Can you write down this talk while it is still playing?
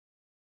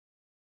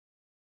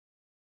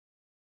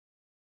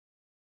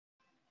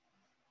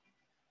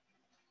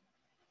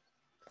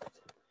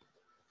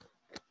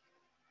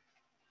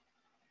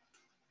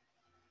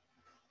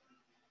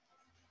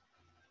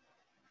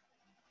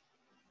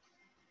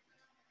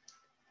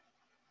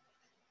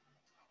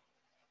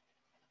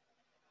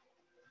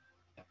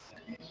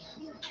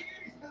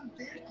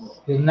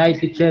Good night,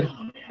 teacher.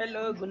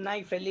 Hello, good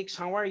night, Felix.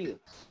 How are you?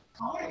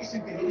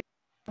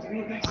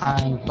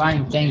 I'm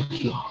fine,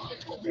 thank you.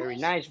 Very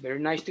nice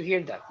to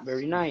hear that.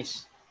 Very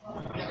nice.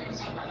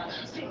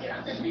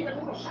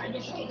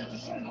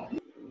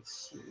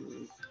 Let's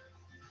see.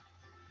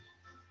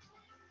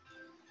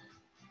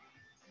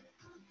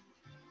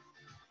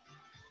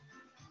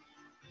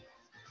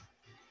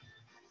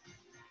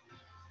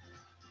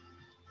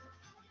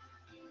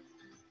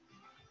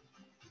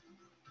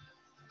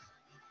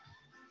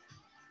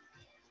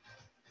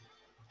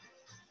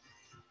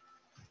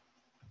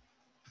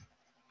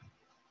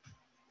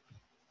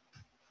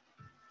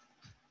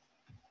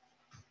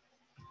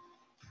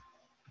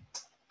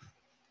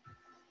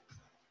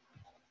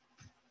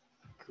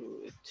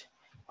 Good.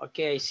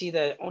 Okay, I see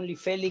that only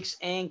Felix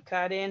and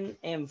Karen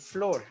and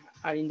Flor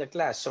are in the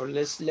class. So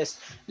let's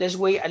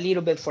wait a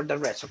little bit for the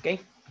rest, okay?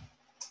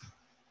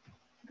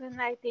 Good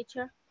night,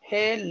 teacher.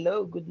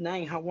 Hello, good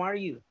night. How are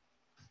you?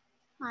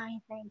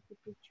 Fine, thank you,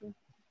 teacher.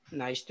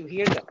 Nice to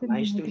hear that.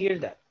 Nice to hear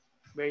that.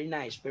 Very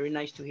nice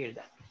to hear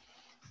that.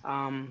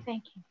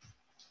 Thank you.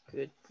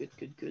 Good.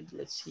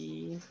 Let's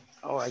see.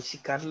 Oh, I see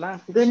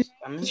Carla. Good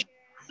night.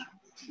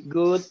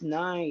 Good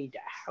night.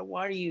 How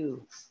are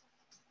you?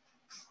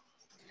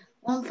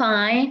 I'm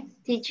fine,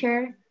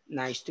 teacher.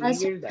 Nice to I'm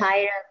hear so that.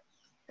 tired.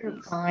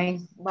 I'm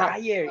fine. But,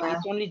 Tired.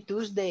 It's only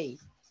Tuesday.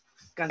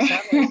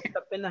 Cansado. Es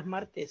apenas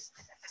martes.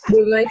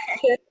 Good night,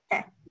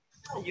 teacher.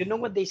 You know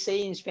what they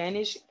say in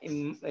Spanish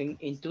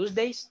in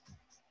Tuesdays?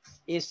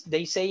 Is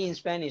they say in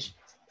Spanish,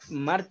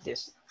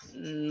 martes,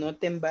 no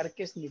te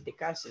embarques ni te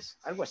cases.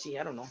 Algo así,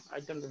 I don't know.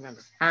 I don't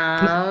remember.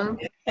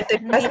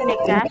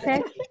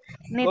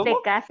 Ni te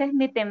cases,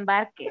 ni te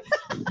embarques.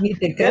 Ni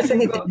te cases,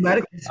 ni te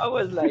embarques. I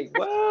was like,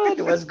 what?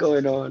 What's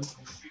going on?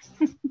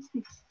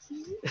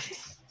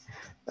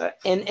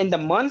 And the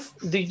month,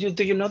 do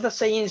you know the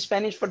saying in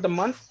Spanish for the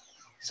month?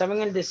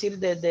 ¿Saben el decir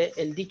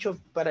el dicho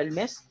para el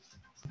mes?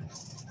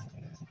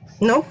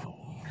 No.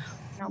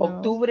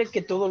 Octubre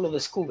que todo lo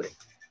descubre.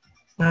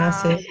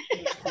 Sí.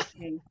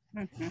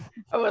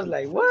 I was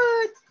like,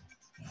 what?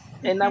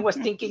 And I was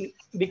thinking,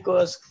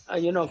 because,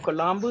 you know,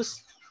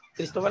 Columbus,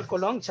 Cristóbal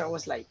Colón, so I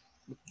was like,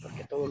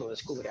 porque todo lo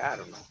descubre, I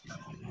don't know.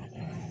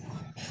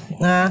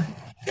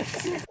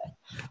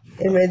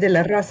 El mes de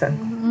la raza.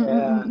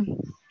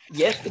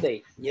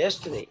 Yesterday,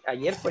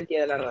 ayer fue el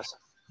día de la raza.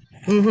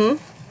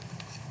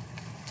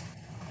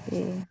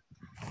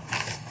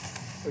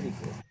 Pretty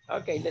good.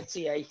 Okay, let's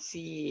see, I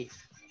see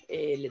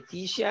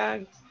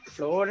Leticia,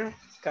 Flor,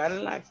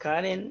 Carla,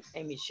 Karen,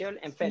 and Michelle,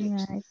 and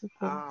Felix.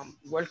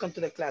 Welcome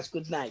to the class.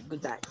 Good night.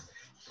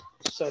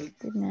 So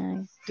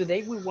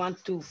today I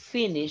want to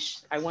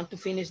finish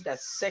that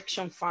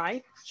section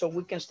 5 so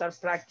we can start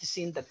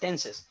practicing the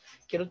tenses.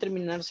 Quiero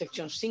terminar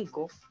sección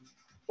 5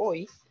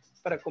 hoy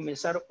para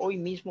comenzar hoy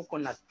mismo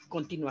con la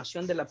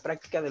continuación de la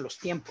práctica de los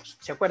tiempos.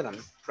 ¿Se acuerdan?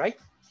 Right?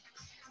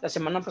 La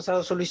semana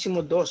pasada solo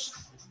hicimos 2.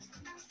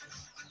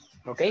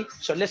 Okay,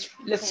 so let's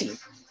see.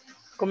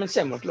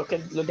 Comencemos.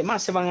 Los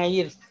demás se van a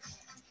ir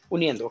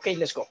uniendo. Okay,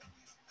 let's go.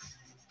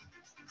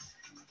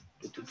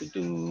 Let's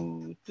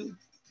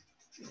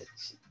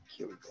see.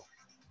 Here we go.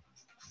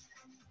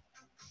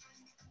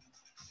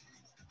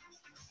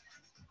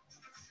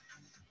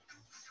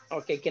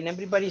 Okay, can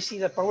everybody see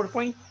the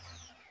PowerPoint?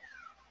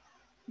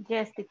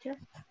 Yes, teacher.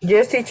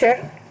 Yes,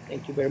 teacher.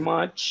 Thank you very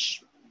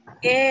much.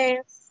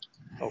 Yes.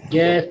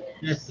 Okay.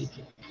 Yes,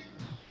 teacher.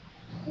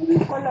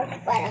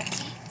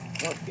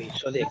 Ok,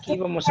 so de aquí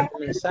vamos a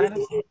comenzar.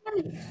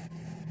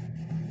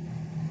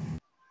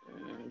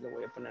 Lo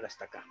voy a poner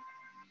hasta acá.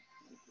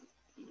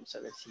 Vamos a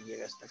ver si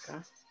llega hasta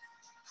acá.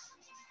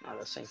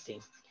 Nada, same thing.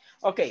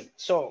 Ok,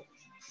 so,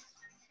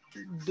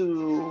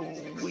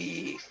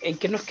 ¿en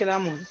qué nos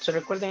quedamos? ¿Se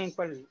recuerdan en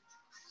cuál?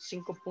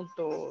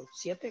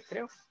 5.7,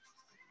 creo.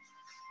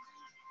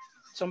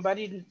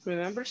 Somebody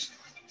remembers?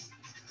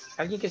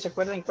 ¿Alguien que se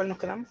acuerda en cuál nos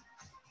quedamos?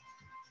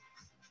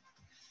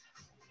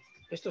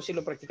 Esto sí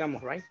lo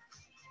practicamos, right?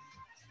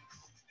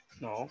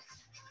 No.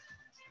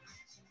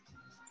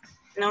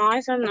 No,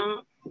 eso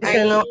no.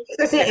 Ese no.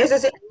 Ese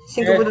sí.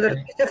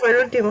 5.3. Este fue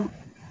el último.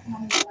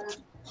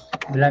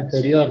 El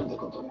anterior.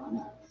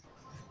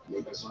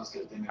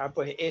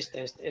 Pues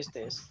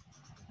este es.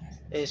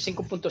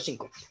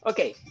 5.5.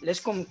 Okay,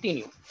 let's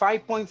continue.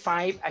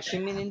 5.5,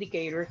 achievement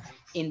indicator.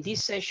 In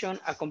this session,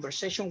 a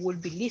conversation will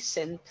be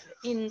listened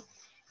in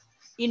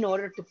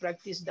order to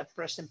practice the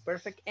present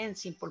perfect and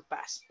simple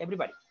past.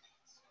 Everybody.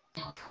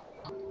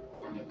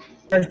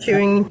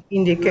 Achieving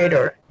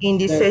indicator. In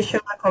this session,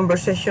 a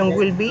conversation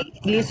will be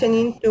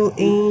listening to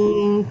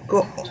in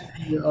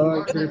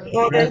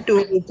order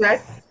to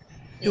practice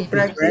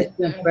Present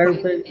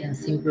perfect and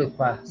simple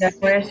past. the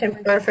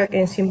present perfect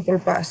and simple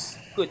past.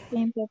 Good.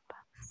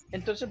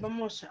 Entonces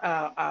vamos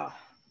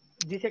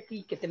dice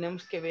aquí que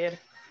tenemos que ver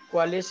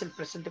cuál es el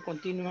presente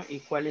continuo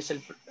y cuál es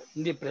el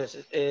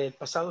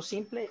pasado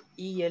simple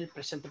y el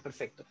presente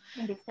perfecto.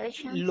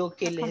 Lo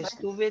que les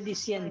estuve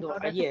diciendo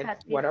ayer,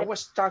 what I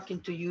was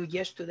talking to you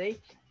yesterday,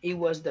 it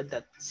was that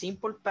the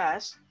simple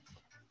past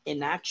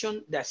an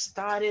action that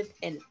started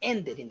and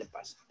ended in the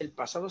past. El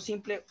pasado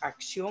simple,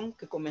 acción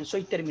que comenzó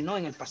y terminó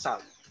en el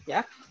pasado,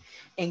 ¿ya?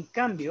 En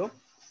cambio,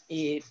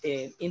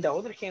 in the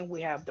other hand,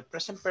 we have the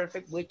present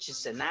perfect, which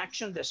is an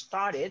action that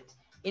started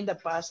in the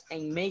past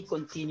and may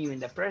continue in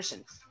the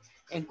present.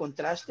 En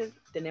contraste,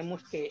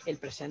 tenemos que el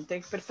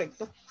presente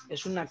perfecto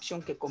es una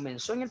acción que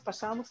comenzó en el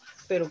pasado,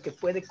 pero que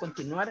puede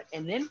continuar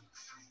en el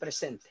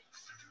presente.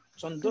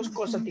 Son dos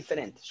cosas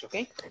diferentes, ¿ok?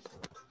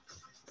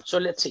 So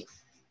let's see.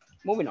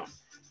 Moving on.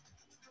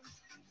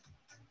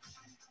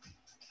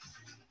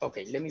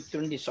 Okay, let me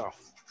turn this off.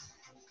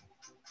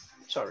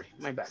 Sorry,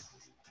 my bad.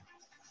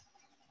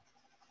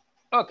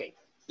 Okay,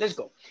 let's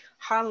go.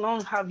 How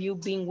long have you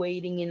been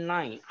waiting in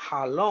line?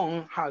 How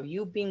long have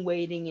you been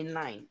waiting in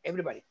line?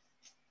 Everybody.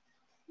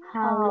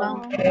 How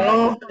long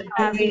Oh,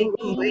 have you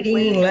waiting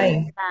in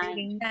line.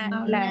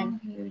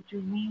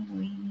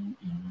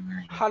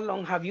 How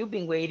long have you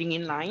been waiting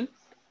in line?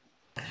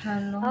 How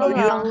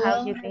long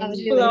have you been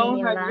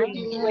waiting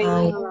in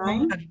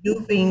line? Have you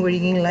been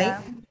waiting in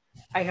line?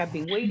 I have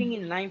been waiting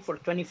in line for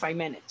 25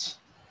 minutes.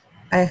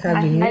 I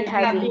have been I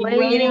have been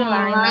waiting in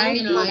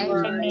line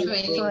for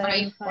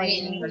 25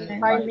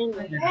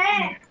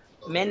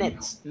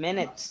 Minutes.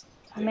 minutes.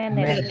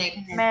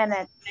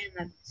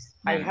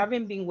 I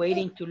haven't been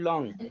waiting too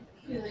long.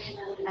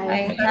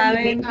 I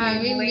haven't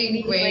Having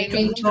been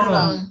waiting too too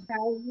long.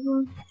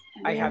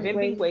 I haven't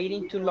been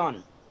waiting too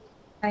long.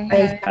 I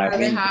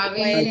Having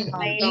haven't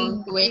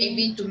been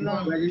waiting too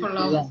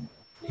long.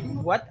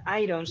 What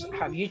items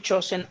have you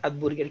chosen at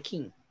Burger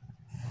King?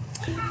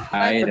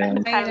 Iron.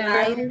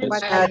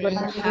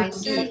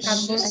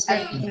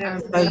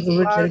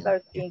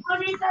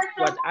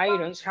 What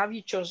items have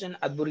you chosen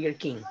at Burger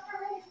King?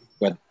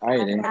 What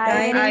iron?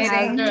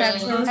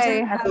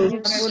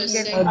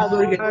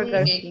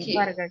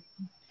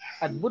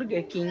 At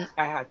Burger King,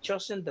 I have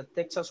chosen the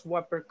Texas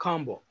Whopper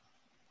combo.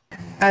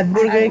 At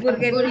Burger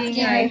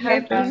King, I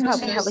have chosen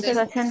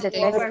the Texas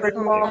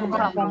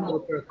combo.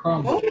 Super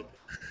combo.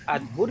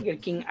 At Burger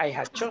King, I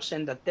have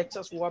chosen the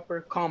Texas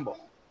Whopper combo.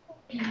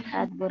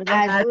 At Burger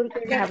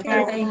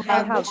King,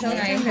 I have chosen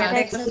the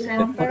Texas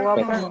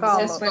Whopper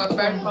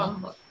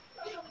combo.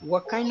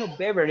 What kind of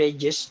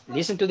beverages,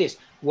 listen to this,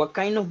 what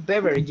kind of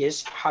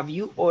beverages have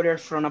you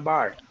ordered from a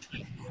bar?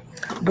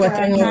 What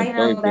kind of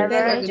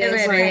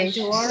Beverage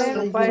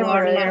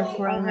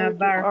From a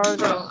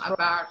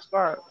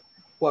bar.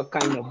 What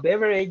kind of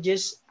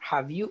beverages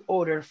have you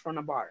ordered from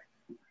a bar?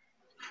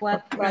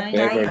 What kind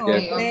of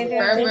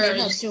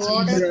beverage do you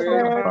order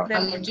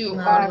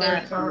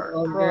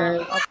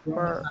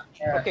for?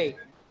 Okay,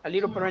 a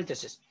little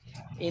parenthesis.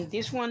 In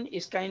this one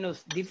is kind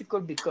of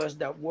difficult because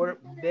the word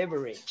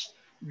beverage.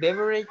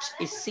 Beverage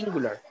is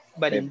singular,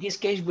 but in this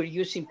case we're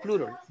using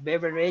plural.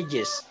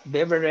 Beverages.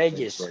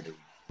 beverage?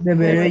 Beverages.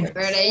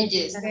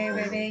 Beverage.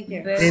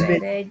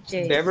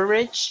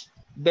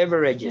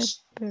 Beverages.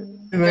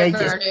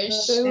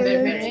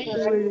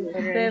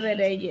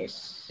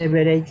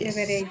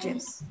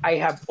 Beverages. I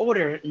have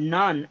ordered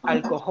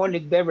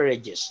non-alcoholic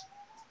beverages.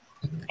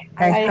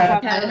 I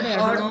have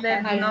ordered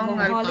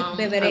non-alcoholic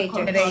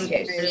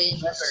beverages.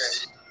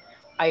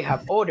 I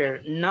have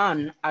ordered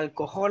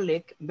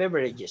non-alcoholic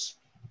beverages.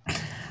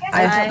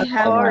 I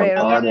have ordered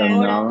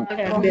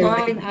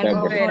Non-alcoholic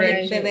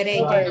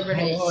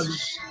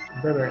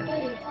Beverage.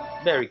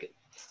 Very good.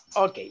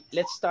 Okay,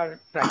 let's start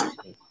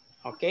practicing.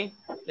 Okay,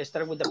 let's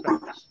start with the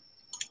practice.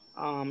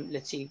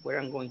 Let's see where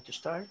I'm going to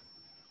start.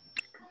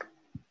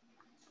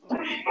 Okay.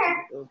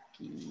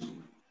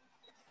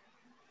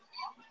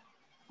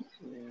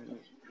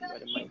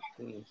 What am I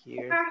doing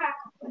here?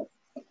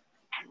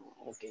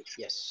 Okay,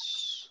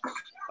 yes.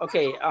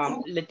 Okay,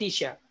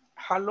 Leticia,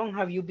 how long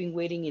have you been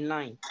waiting in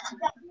line?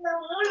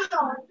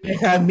 I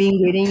have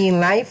been waiting in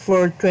line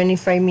for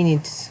 25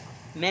 minutes.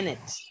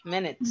 Minutes.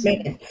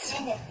 Good.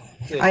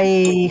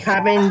 I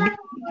haven't been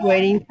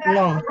waiting too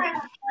long.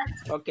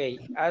 Okay,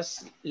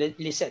 ask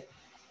Lisette.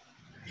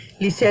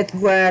 Lisette,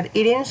 what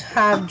items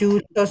have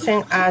you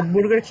chosen at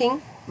Burger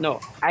King? No,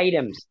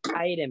 items.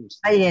 Items.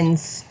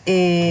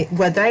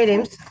 What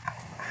items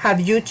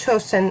have you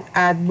chosen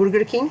at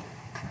Burger King?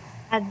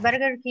 At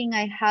Burger King,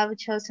 I have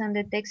chosen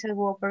the Texas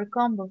Whopper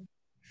combo.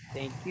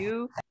 Thank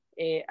you.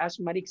 Ask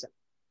Marixa.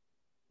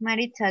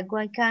 Maritza,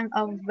 what kind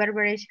of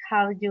beverage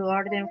have you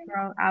ordered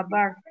from a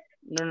bar?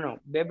 No,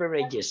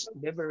 beverages.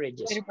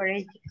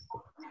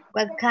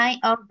 What kind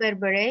of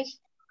beverage?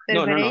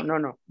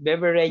 No,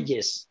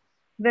 beverages.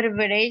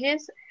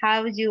 Beverages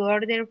have you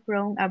ordered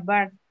from a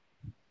bar?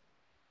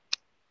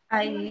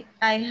 I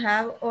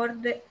have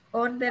ordered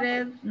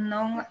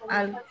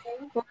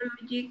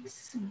non-alcoholic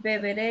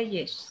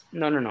beverages.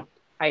 No.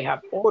 I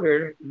have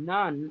ordered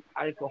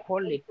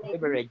non-alcoholic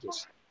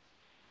beverages.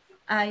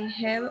 I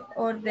have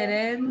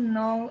ordered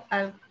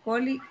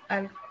non-alcoholic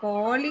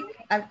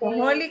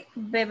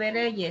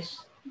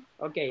beverages.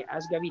 Okay,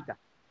 ask Gavita.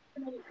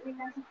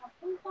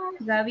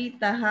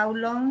 Gavita, how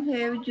long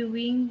have you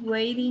been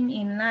waiting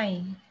in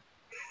line?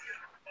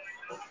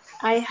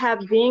 I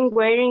have been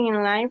waiting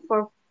in line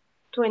for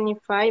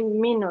 25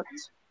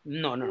 minutes.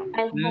 No, no, no.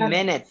 I have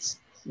Minutes.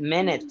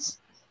 Minutes.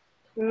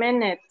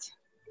 minutes.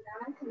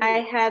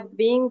 I had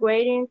been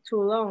waiting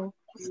too long.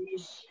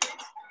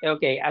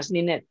 Okay, ask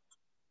Ninette.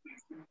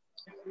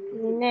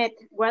 Net,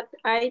 what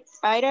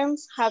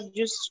items have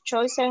you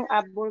chosen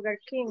at Burger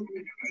King?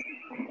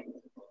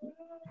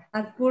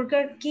 At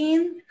Burger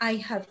King, I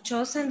have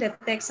chosen the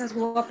Texas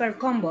Whopper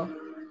combo.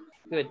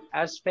 Good.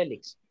 Ask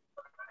Felix.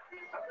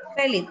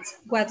 Felix,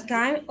 what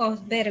kind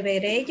of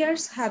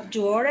beverages have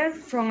you ordered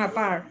from a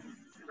bar?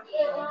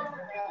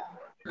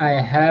 I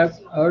have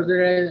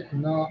ordered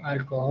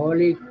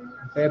non-alcoholic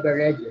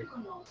beverages.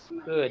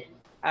 Good.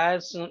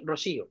 Ask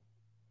Rocio.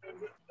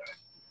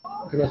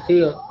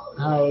 Rocio,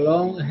 how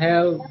long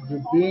have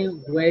you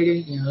been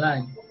waiting in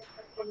line?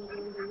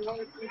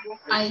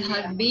 I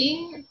have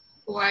been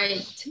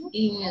waiting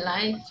in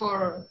line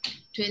for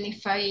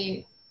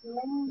 25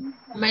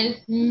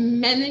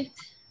 minutes.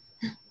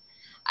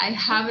 I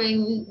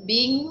haven't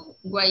been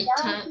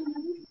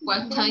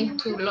waiting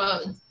too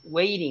long.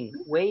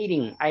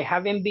 Waiting. I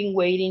haven't been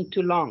waiting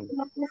too long.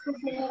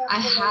 I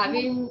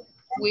haven't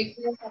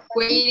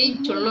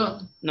waiting too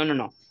long.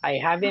 No. I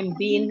haven't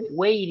been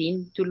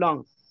waiting too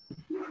long.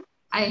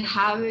 I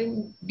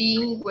haven't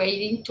been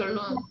waiting too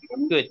long.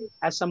 Good.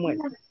 Ask Samuel.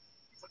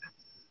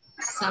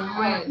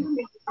 Samuel,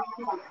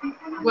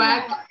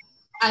 what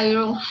I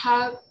don't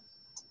have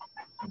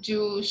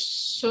you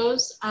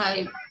choose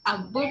a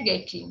Burger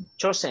King.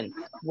 Chosen.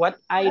 What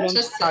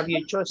items have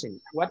you chosen?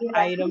 What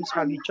items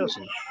have you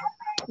chosen?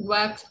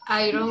 What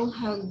item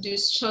have you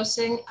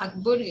chosen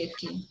at Burger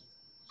King?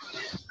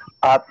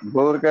 At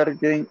Burger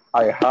King,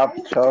 I have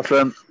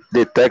chosen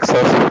the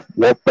Texas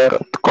Whopper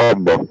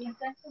combo.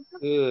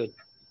 Good.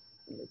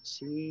 Let's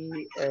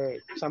see.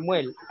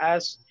 Samuel,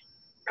 ask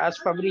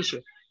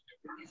Fabricio.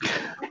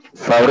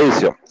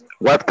 Fabricio,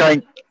 what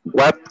kind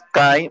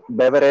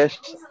beverage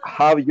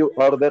have you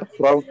ordered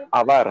from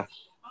a bar?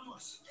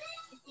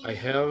 I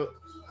have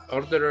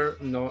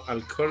ordered no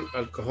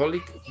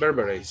alcoholic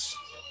beverages.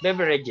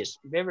 Beverages.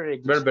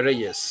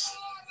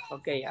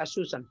 Okay, ask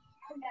Susan.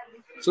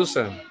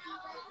 Susan,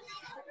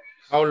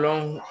 how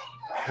long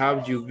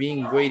have you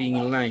been waiting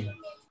in line?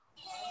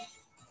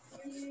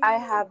 I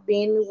have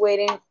been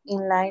waiting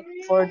in line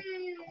for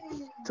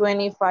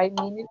 25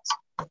 minutes.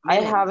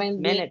 I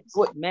haven't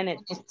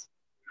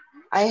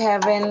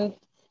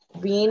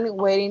been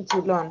waiting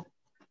too long.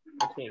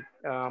 Okay.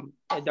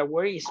 The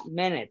word is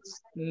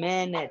minutes.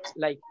 Minutes,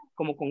 like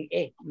como con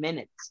e,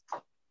 minutes.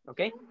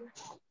 Okay.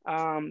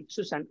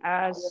 Susan,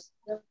 ask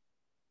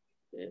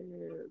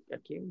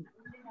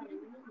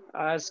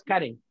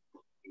Karen.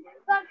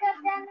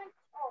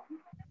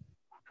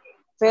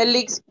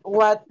 Felix,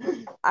 what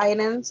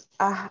items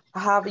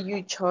have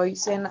you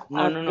chosen at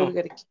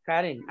Burger King?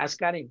 Karen, ask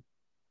Karen.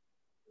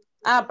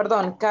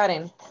 Perdón,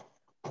 Karen.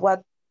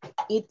 What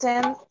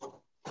item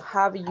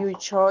have you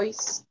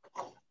chosen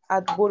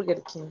at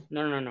Burger King?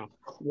 No.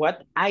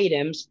 What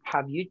items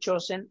have you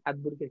chosen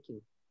at Burger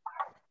King?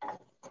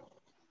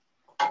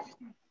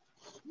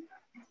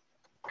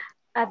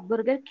 At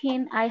Burger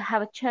King, I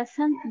have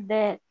chosen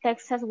the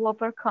Texas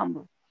Whopper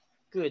combo.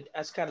 Good.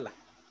 Ask Carla.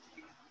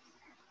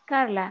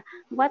 Carla,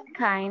 what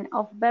kind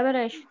of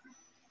beverage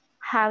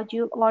have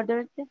you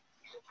ordered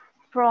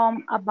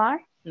from a bar?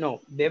 No,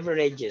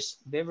 beverages.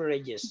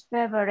 Beverages.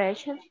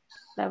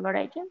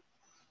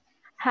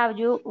 Have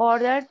you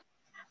ordered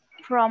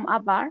from a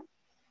bar?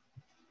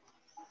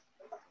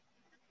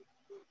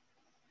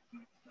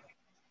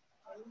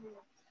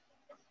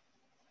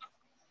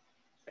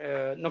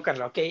 No,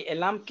 Carla. Okay,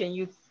 Elam, can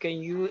you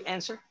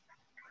answer?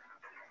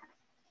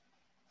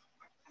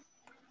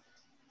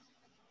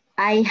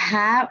 I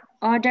have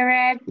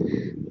ordered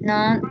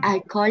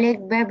non-alcoholic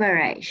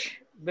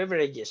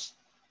Beverages.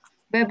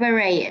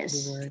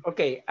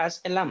 Okay,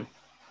 ask Elam.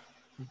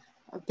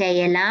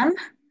 Okay, Elam,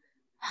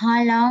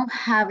 how long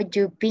have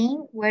you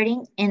been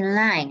waiting in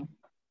line?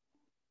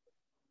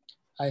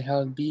 I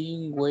have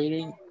been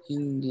waiting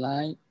in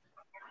line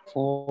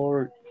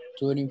for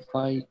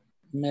 25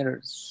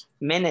 minutes.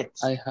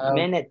 Minutes. I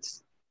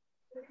haven't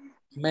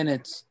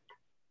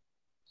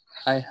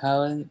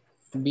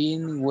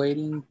been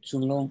waiting too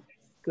long.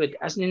 Good.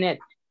 Ask Ninette.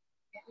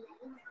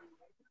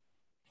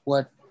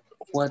 What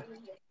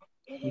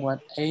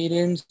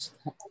items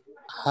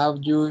have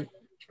you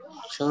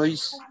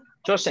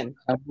chosen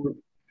at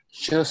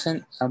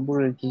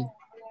Burger King?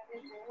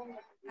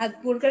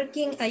 At Burger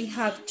King, I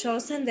have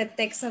chosen the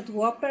Texas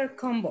Whopper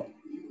combo.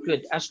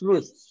 Good. Ask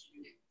Ruth.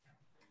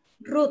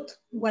 Ruth,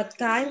 what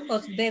kind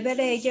of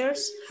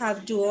beverages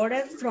have you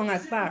ordered from a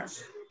bar?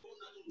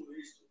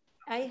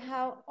 I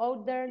have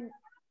ordered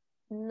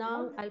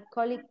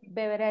non-alcoholic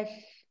beverage.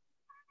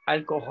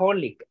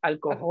 Alcoholic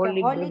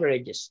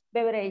beverages.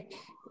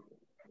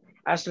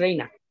 Ask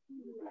Reina.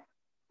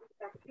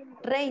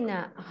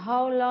 Reina,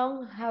 how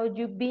long have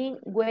you been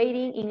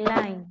waiting in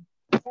line?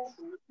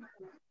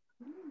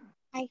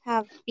 I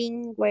have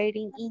been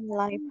waiting in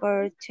line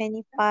for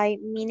 25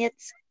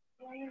 minutes.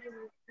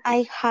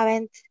 I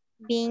haven't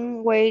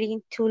been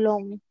waiting too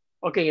long.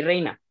 Okay,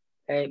 Reina.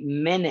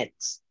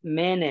 Minutes.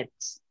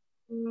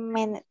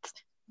 minutes.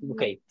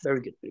 Okay,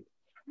 very good.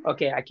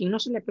 Okay, ¿a quién no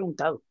se le ha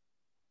preguntado?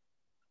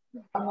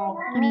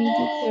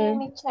 Me,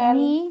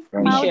 Michelle.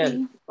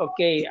 Michelle.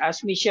 Okay,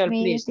 ask Michelle,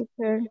 please.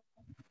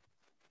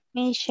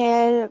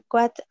 Michelle,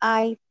 what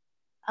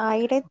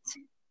Items.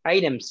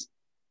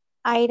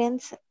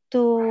 items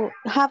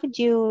have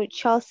you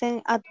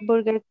chosen at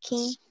Burger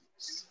King?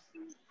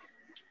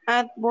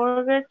 At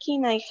Burger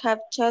King, I have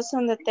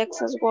chosen the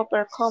Texas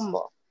Whopper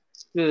combo.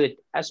 Good.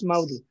 Ask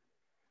Maudi.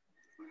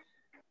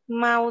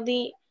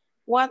 Maudi,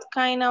 what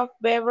kind of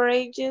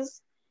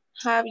beverages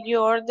have you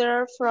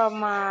ordered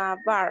from a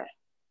bar?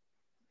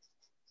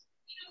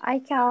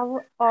 I have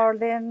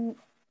ordered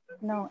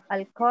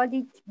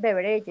alcoholic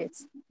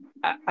beverages.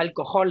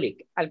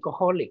 Alcoholic. I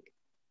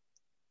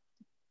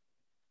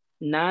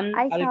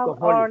have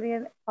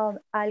ordered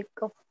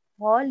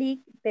alcoholic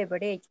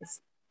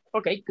beverages.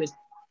 Okay, good.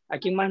 ¿A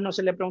quién más no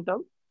se le ha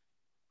preguntado?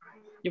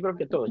 Yo creo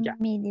que todos ya.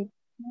 Me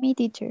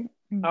teacher.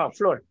 Oh,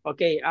 Flor.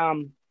 Okay.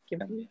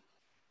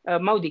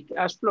 Maudi,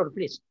 ask Flor,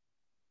 please.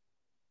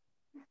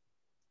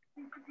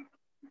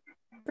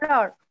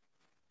 Flor,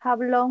 how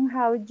long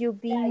have you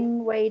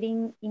been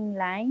waiting in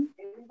line?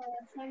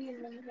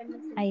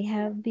 I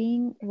have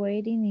been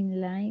waiting in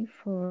line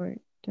for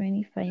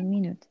 25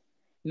 minutes.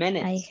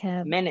 Minutes.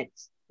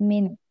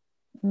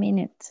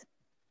 Minutes.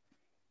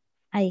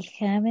 I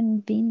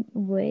haven't been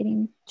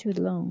waiting too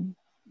long.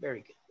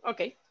 Very good.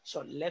 Okay,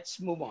 so let's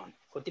move on.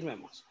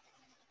 Continuemos.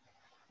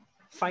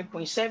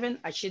 5.7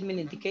 achievement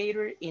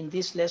indicator. In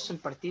this lesson,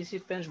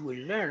 participants will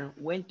learn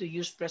when to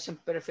use present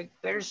perfect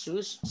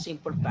versus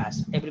simple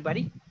past.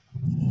 Everybody?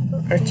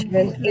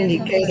 Achievement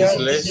indicator. This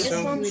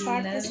lesson,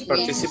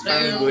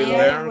 participants will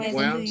learn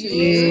when to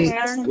use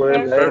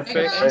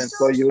perfect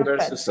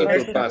versus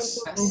simple past.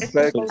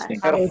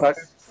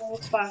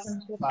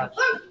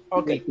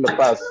 Okay.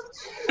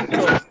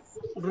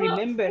 So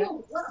remember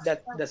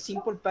that the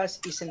simple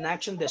past is an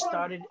action that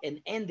started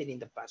and ended in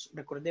the past.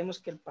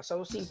 Recordemos que el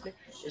pasado simple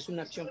es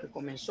una acción que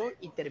comenzó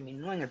y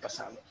terminó en el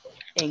pasado.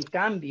 En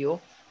cambio,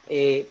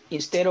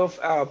 instead of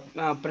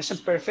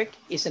present perfect,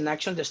 is an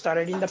action that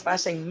started in the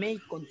past and may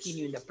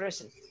continue in the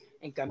present.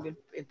 En cambio,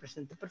 el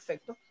presente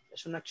perfecto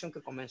es una acción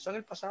que comenzó en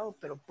el pasado,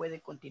 pero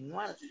puede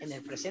continuar en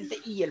el presente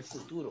y el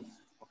futuro.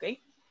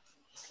 Okay?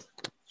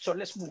 So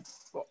let's move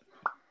on.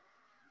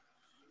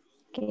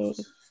 Okay.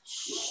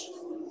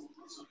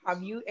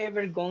 Have you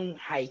ever gone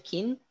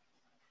hiking?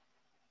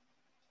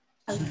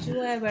 Have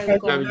you ever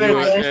gone hiking?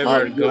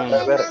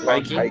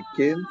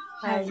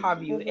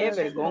 Have you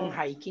ever gone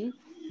hiking?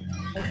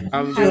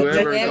 Have you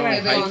ever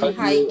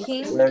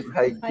gone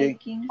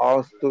hiking?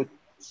 Also,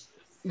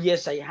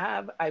 yes, I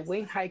have. I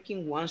went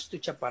hiking once to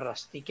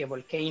Chaparrastique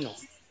volcano.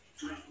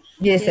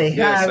 Yes, I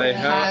have.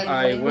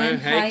 I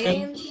went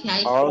hiking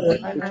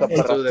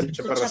to the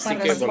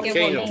Chaparrastique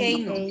volcano.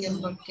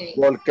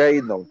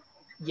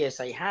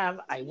 Yes, I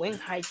have. I went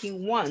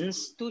hiking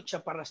once to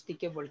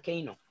Chaparrastique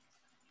volcano.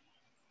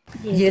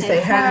 Yes, I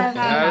have.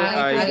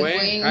 I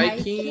went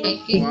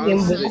hiking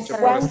once to the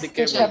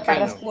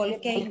Chaparrastique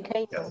volcano.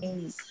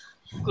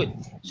 Good.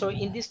 So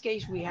in this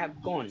case we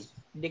have gone.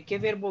 ¿De qué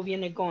verbo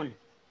viene gone?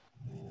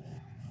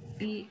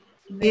 Ir.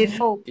 De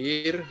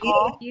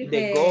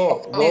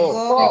go.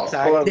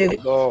 Exactly.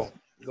 Go.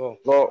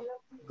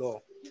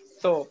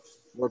 So,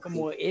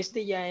 como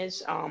este ya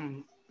es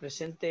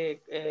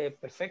presente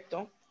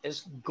perfecto,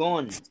 es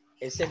gone.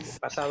 Es el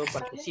pasado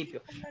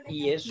participio.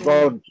 Y es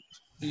un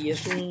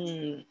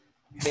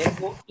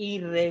verbo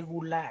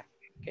irregular.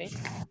 Okay?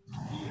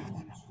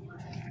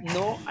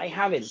 No, I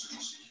haven't.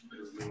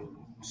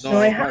 No,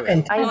 I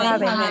haven't.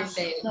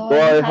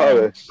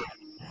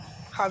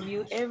 Have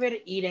you ever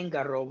eaten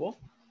garrobo?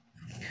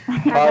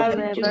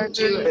 Have you ever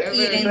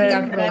eaten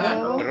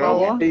garrobo?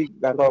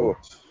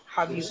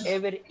 Have you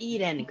ever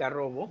eaten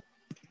garrobo?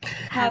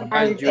 Have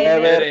you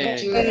ever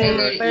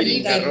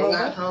eaten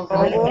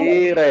garrobo?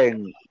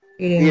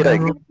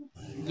 Eaten.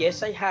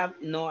 Yes, I have.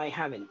 No, I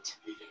haven't.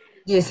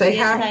 Yes, I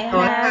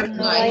have.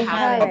 No, I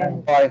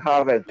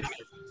haven't.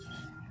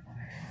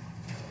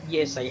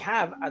 Yes, I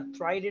have. I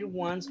tried it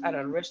once at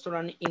a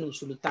restaurant in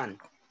Usulután.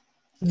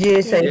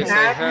 Yes, I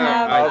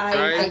have. I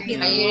tried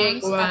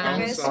it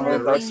once at a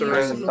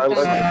restaurant in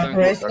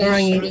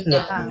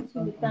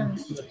Usulután.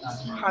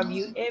 Have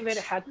you ever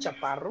had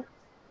chaparro?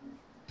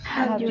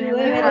 Have you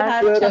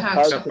ever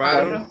had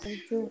chaparro?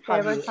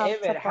 Have you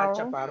ever had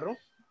chaparro?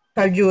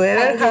 Have you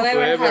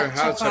ever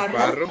had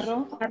chaparro?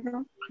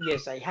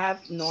 Yes, I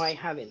have. No, I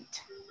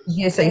haven't.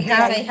 Yes, I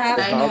have. I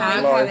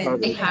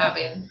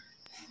haven't.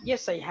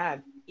 Yes, I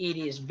have. It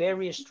is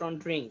very strong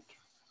drink.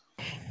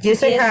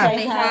 Yes, I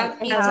have.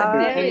 It's a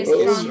very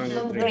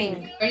strong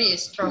drink. Very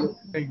strong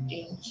drink.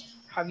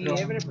 Have you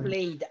ever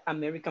played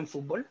American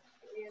football?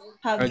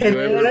 Have you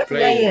ever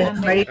played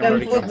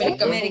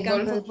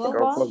American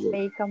football?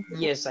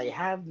 Yes, I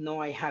have.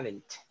 No, I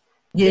haven't.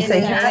 Yes, I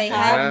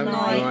have. No,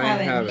 I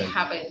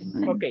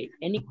haven't. Okay,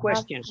 any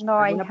questions? No,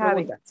 I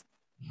haven't.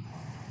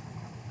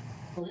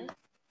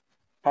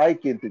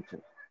 Hiking,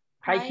 teacher.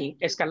 Hiking,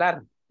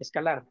 escalar.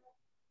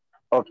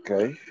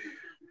 Okay.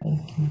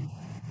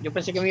 Yo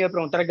pensé que me iba a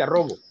preguntar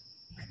garrobo.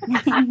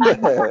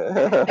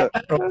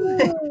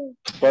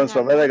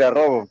 Consomé de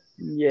garrobo.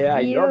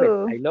 Yeah, I love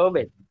it. I love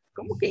it.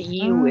 ¿Cómo que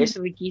you? Es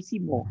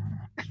riquísimo.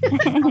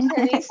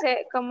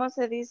 ¿Cómo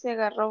se dice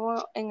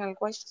garrobo en el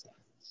Guaste?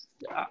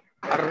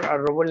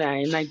 Garrobo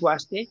en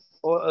Aiguaste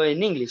o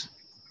en English.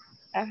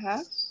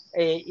 Ajá.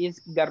 Is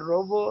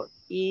garrobo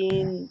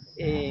in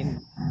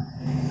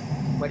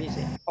what is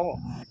it? Oh,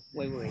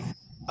 wait.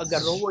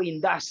 Garrobo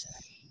in dust.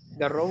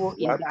 Garrobo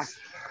in dust.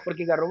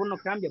 Porque garrobo no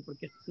cambia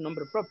porque es su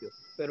nombre propio,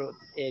 pero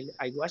el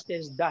Aiguaste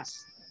es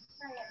dust.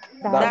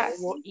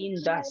 Garrobo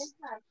in dust.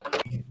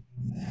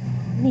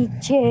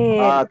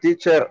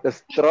 Teacher,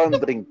 strong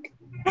drink.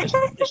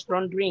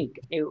 Strong drink,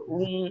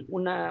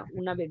 una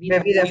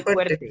bebida muy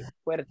fuerte.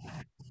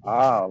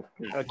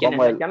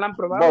 Quienes ya la han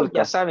probado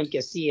ya saben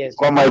que sí es.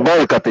 Como el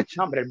vodka, teacher.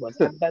 No, hombre, el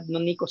vodka no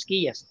ni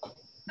cosquillas.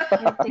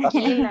 El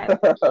tequila.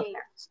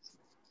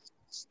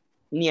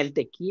 Ni el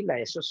tequila,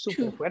 eso es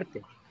súper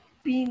fuerte.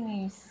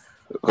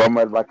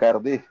 Como el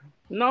Bacardí.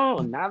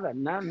 No, nada,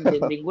 de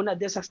ninguna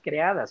de esas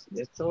creadas.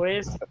 Esto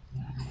es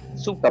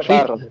súper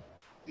Chaparro. fuerte.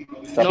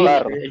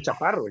 No, el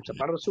chaparro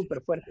es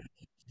súper fuerte.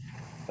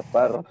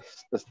 Chaparro,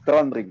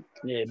 strong drink.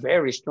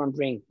 Very strong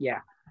drink,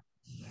 yeah.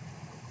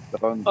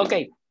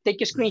 Okay,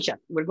 take a screenshot.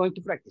 We're going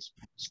to practice.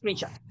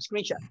 Screenshot.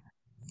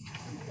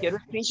 Quiero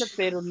screenshot,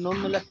 pero no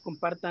me las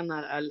compartan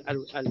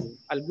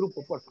al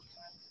grupo, por favor.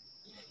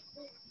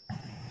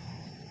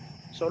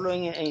 Solo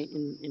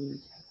en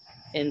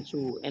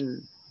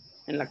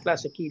la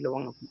clase aquí lo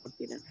van a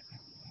compartir.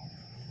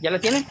 ¿Ya la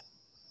tienen?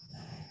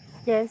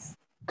 Yes.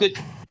 Good.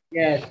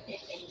 Yes.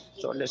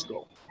 So let's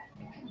go.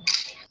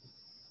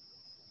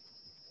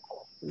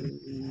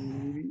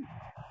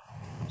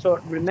 So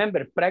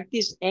remember,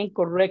 practice and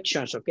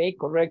corrections, okay?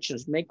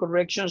 Corrections, make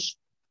corrections.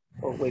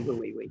 Oh, wait.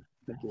 Me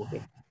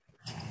equivoqué.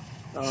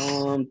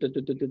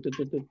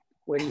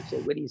 Where is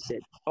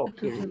it? Oh,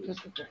 here it is.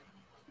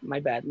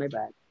 My bad.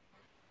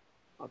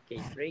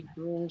 Okay, break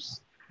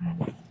rooms.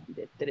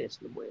 De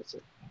 3 lo voy a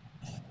hacer.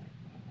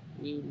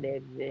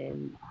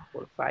 11,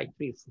 4, 5,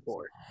 3,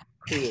 4.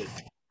 Create.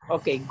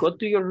 Okay, go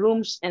to your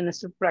rooms and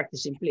start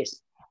practicing,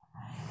 please.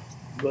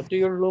 Go to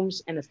your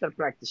rooms and start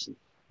practicing.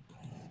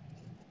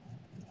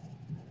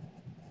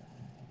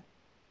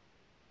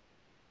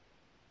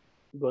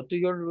 Go to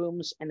your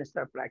rooms and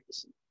start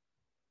practicing.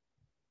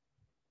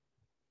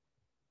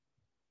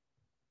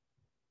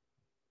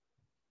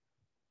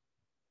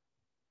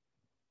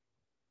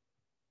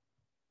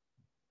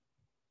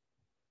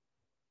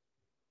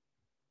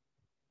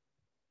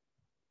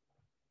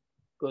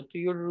 Go to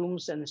your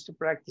rooms and start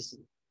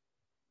practicing.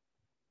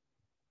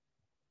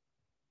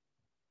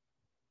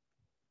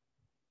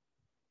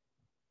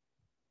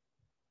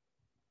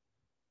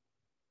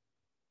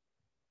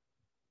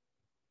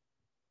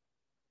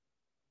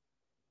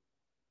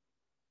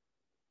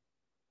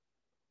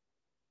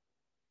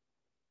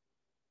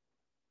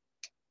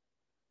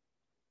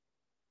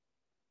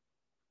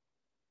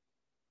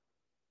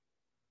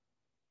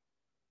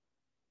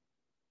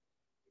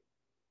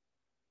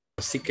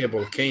 Sticky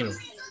volcano.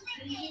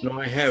 No,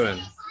 I haven't.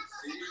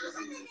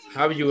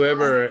 Have you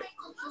ever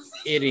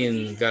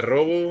eaten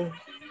garrobo,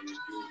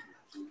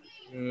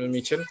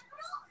 Michelle?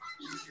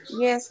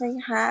 Yes, I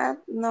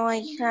have. No,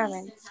 I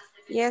haven't.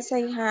 Yes,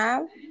 I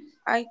have.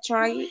 I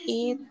tried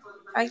it.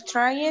 I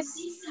tried it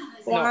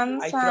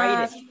once. I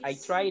tried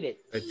it.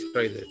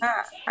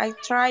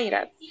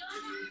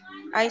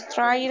 I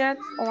tried it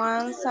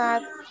once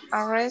at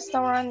a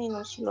restaurant in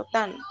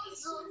Usulután.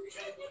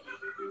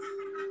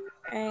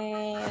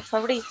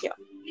 Fabricio,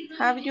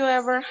 have you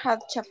ever had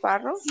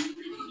chaparro?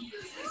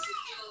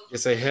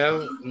 Yes, I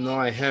have. No,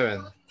 I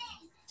haven't.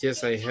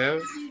 Yes, I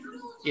have.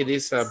 It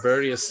is a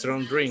very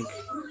strong drink.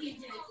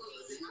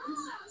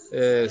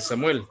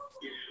 Samuel,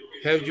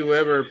 have you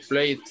ever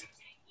played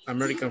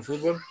American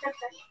football?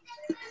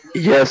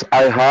 Yes,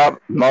 I have.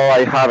 No,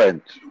 I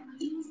haven't.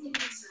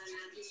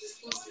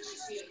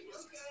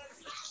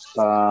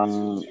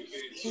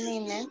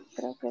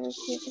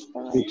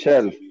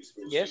 Michelle.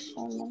 Yes.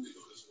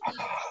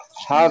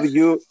 Have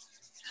you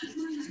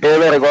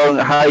ever gone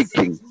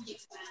hiking?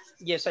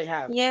 Yes, I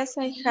have. Yes,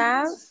 I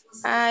have.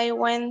 I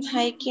went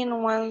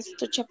hiking once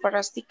to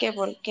Chaparrastique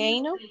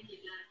volcano.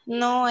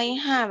 No, I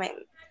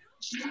haven't.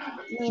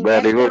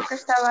 Very good. Creo que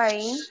estaba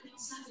ahí.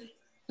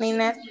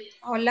 Ninette.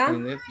 Hola.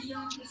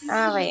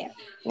 A ver,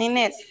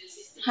 Ninette,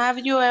 have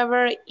you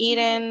ever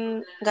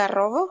eaten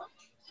garrobo?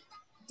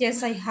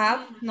 Yes, I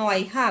have. No,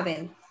 I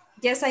haven't.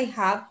 Yes, I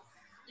have.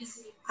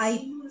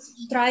 I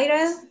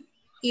tried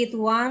it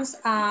once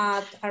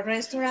at a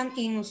restaurant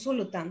in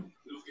Usulután.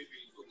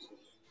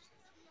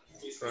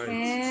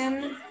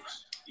 Right.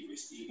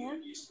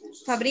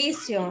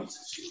 Fabricio,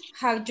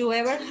 have you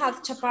ever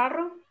had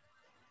chaparro?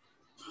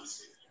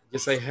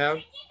 Yes, I have.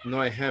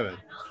 No, I haven't.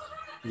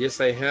 Yes,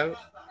 I have.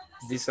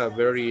 This is a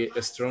very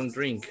strong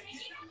drink.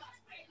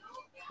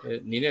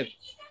 Ninette.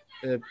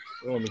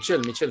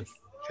 Michelle,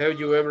 have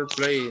you ever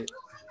played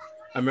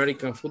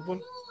American football?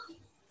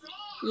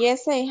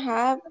 Yes, I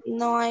have.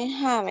 No, I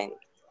haven't.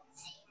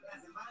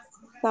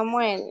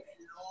 Samuel,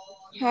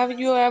 Have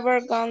you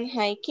ever gone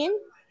hiking?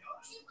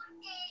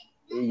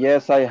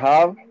 Yes, I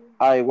have.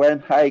 I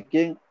went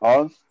hiking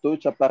on to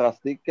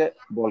Chaparrastique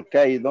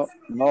volcano.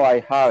 No, I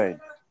haven't.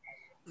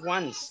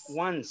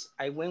 Once.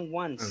 I went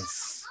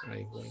once.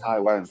 I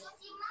went.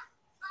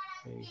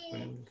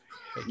 hiking.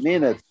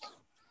 Minutes.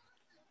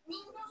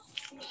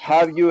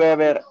 Have you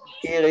ever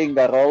eaten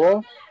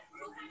garrobo?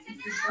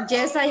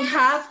 Yes, I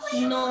have.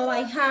 No,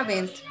 I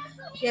haven't.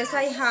 Yes,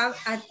 I have.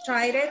 I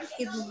tried it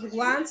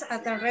once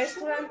at a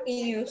restaurant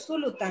in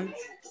Sultan.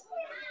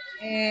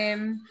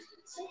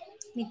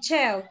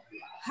 Michelle,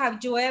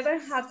 have you ever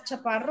had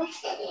chaparro?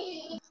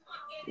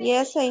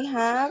 Yes, I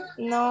have.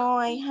 No,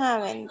 I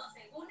haven't.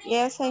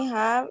 Yes, I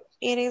have.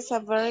 It is a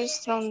very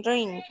strong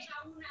drink.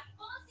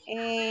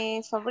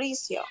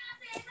 Fabricio,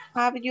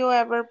 have you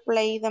ever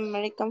played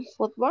American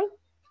football?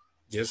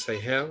 Yes, I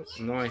have.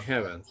 No, I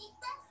haven't.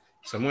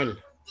 Samuel,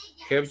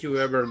 have you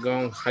ever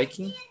gone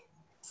hiking?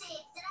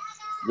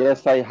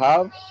 Yes, I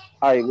have.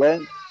 I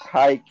went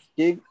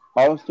hiking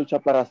on to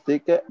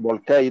Chaparrastique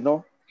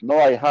volcano. No,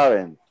 I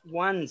haven't.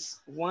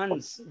 Once.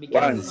 Be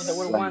careful with the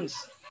word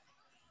once.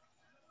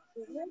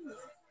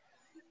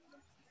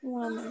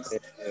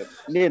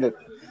 Minute.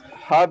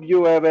 Have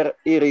you ever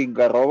eaten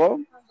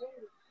garrobo?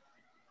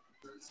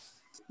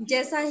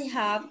 Yes, I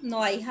have. No,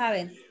 I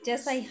haven't.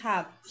 Yes, I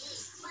have.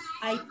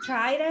 I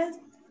tried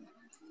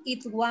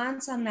it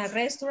once at a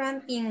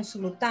restaurant in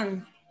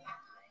Sultan.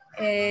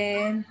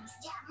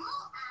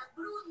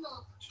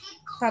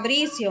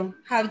 Fabricio,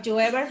 have you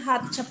ever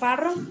had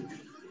chaparro?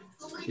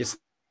 Yes.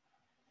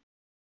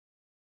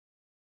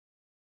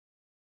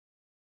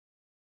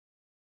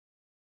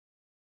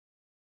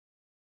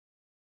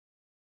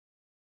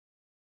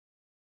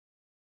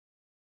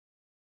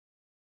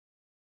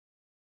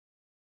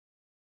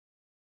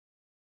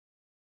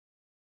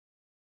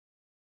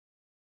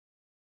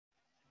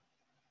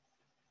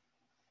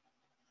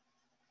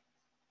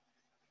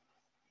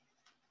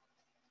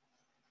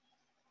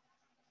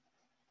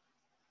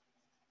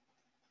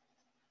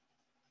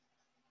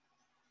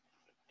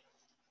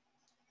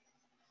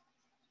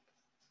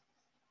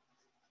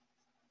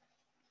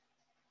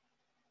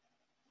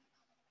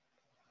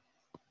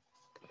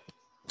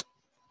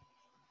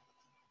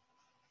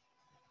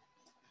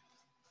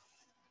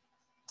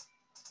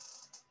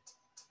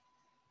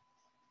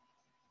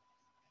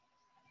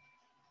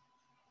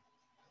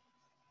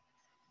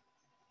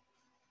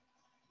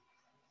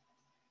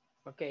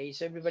 Okay,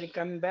 is everybody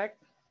coming back?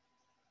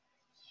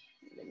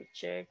 Let me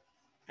check.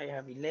 I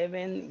have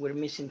 11. We're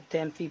missing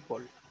 10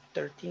 people.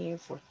 13,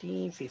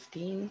 14,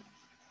 15.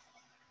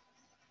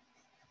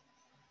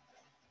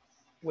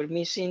 We're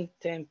missing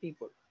 10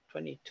 people.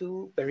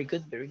 22. Very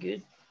good, very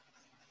good.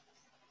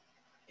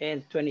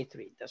 And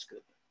 23. That's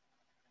good.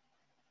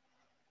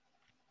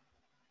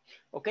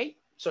 Okay,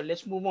 so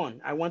let's move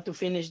on. I want to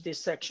finish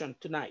this section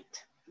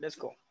tonight. Let's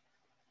go.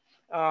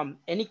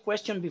 Any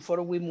question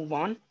before we move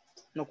on?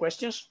 No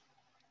questions?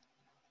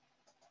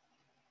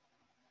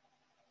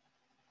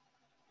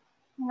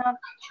 No,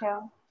 teacher.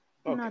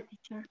 Okay. No,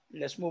 teacher.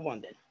 Let's move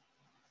on then.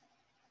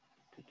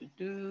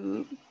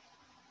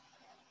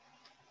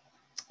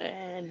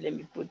 And let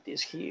me put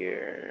this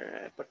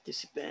here.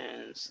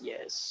 Participants,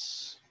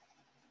 yes.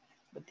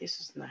 But this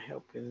is not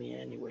helping me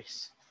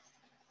anyways.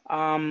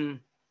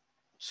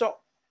 So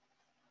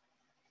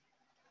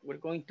we're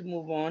going to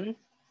move on.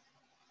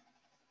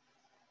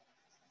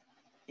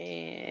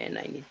 And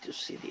I need to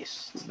see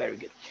this. Very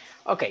good.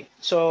 Okay,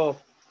 so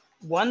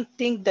one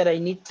thing that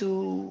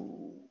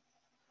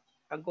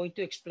I'm going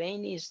to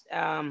explain is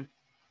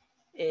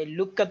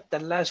look at the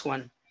last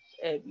one,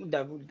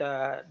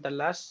 the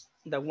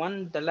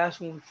last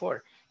one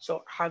before.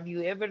 So have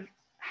you ever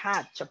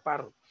had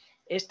chaparro?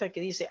 Esta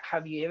que dice,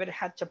 have you ever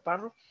had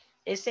chaparro?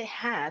 Ese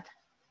had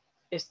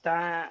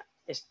está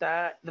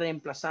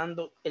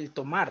reemplazando el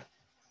tomar.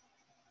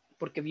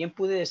 Porque bien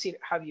pude decir,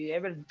 have you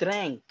ever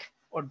drank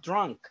or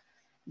drunk?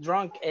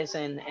 Drunk es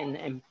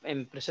en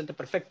presente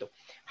perfecto.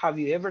 Have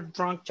you ever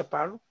drunk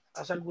chaparro?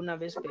 ¿Has alguna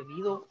vez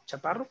bebido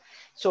chaparro?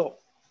 So,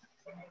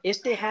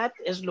 este had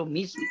es lo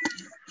mismo.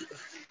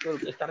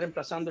 Está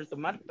reemplazando el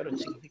tomar, pero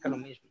significa lo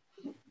mismo.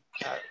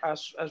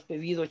 ¿Has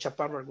bebido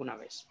chaparro alguna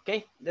vez?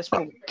 Ok, let's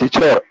move.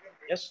 Teacher,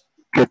 Yes.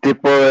 ¿Qué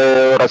tipo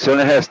de oración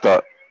es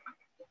esta?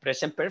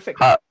 Present perfect.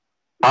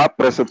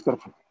 Present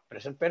perfect.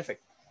 Present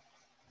perfect.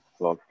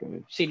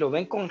 Okay. Si lo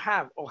ven con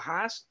have o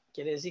has,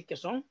 quiere decir que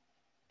son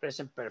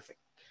present perfect.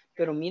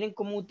 Pero miren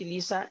cómo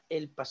utiliza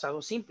el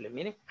pasado simple.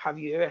 Miren, have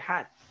you ever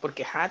had?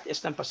 Porque had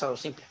está en pasado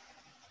simple.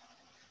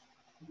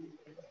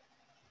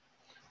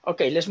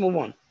 Ok, let's move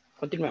on.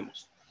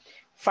 Continuemos.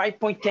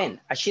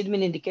 5.10,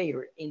 achievement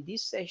indicator. In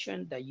this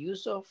session, the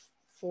use of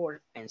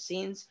for and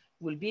since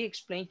will be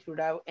explained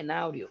throughout an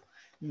audio.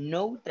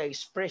 Note the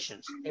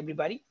expressions.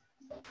 Everybody?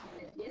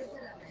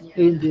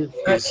 In this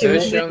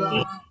session,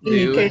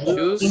 the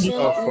use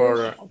of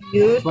for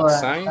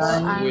signs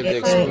will be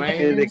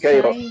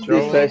explained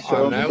through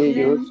an audio. If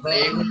you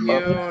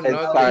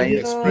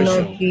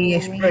not the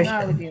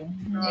expression.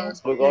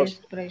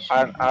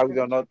 An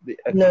audio, not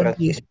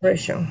the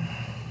expression.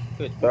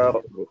 Good.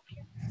 Very good.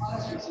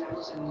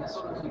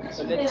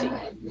 So let's see.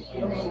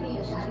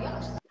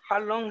 How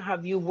long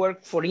have you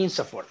worked for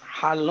INSAFORP?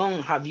 How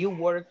long have you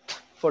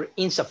worked for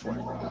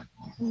INSAFORP?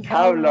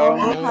 How long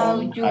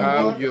Have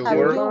you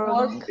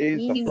worked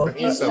in for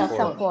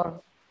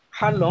INSAFORP?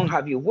 How long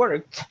have you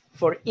worked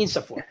for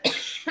INSAFORP?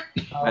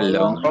 How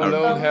long How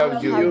long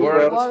have you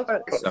worked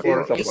for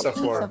INSAFORP?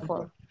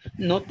 INSAFORP?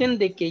 Noten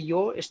de que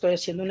yo estoy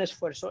haciendo un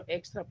esfuerzo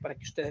extra para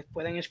que ustedes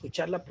puedan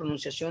escuchar la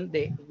pronunciación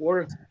de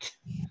worked.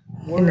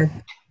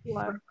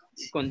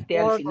 Con T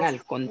al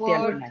final, con T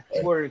al final.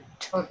 Worked.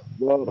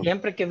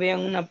 Siempre que vean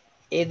una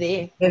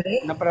ED,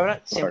 una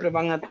palabra, siempre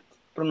van a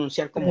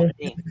pronunciar como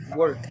T.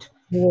 Worked.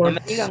 No me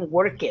digan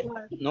work it,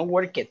 no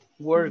work it,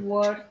 work.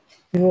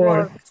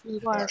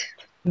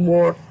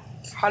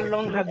 How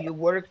long have you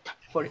worked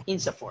for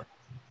INSAFORP?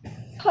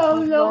 How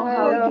long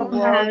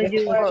have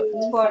you worked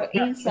for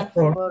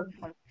INSAFORP?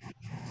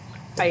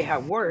 I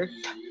have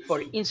worked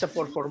for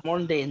INSAFORP for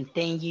more than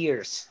 10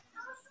 years.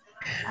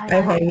 I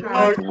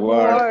have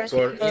worked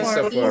For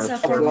INSAFORP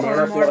for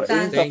more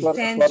than 10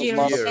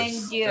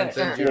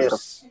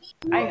 years.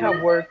 I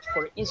have worked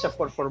for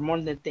INSAFORP for more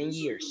than 10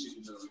 years.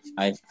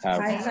 I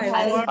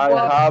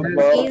have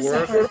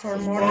worked for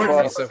more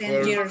than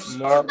 10 years.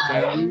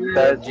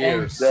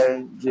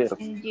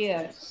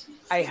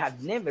 I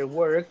have never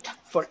worked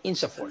for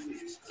INSAFORP.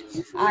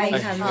 I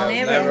have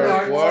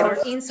never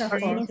worked for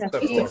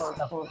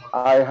INSAFORP.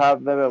 I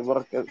have never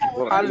worked.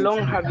 How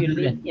long have you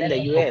lived in the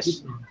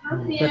U.S.?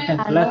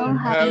 How long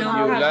have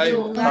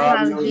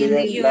you lived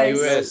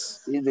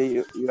in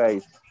the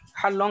U.S.?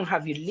 How long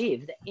have you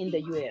lived in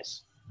the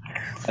U.S.?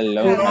 How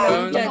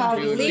long have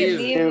you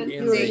lived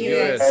in the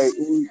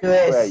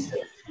U.S.?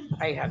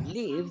 I have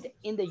lived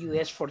in the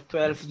U.S. for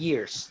 12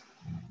 years.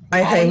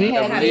 I have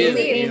lived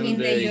in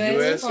the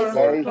U.S.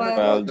 for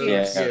 12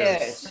 years.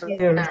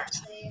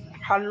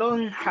 How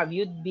long have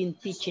you been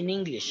teaching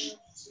English?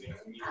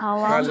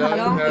 How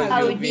long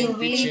have you been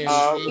teaching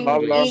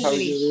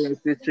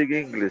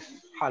English?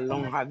 How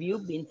long have you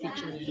been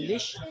teaching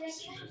English?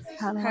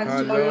 How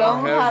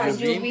long have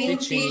you been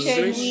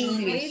teaching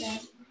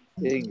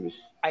English?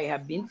 I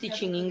have been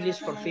teaching English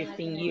for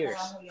 15 years.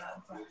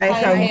 I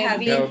have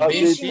been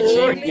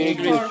teaching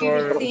English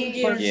for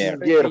 15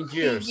 years.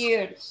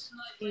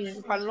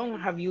 How long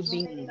have you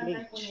been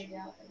engaged?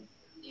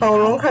 How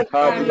long have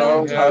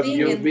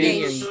you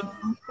been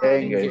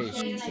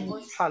engaged?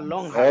 How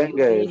long have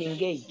you been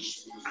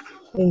engaged?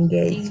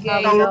 How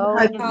long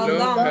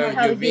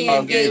have you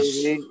been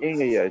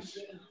engaged?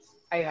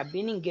 I have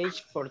been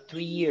engaged for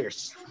 3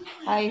 years.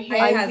 I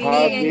have been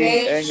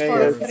engaged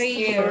for 3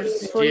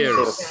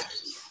 years.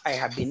 I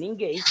have been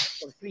engaged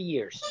for 3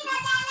 years.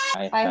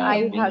 I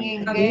have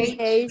been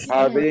engaged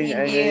for 3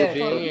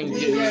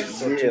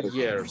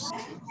 years.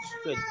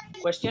 Good.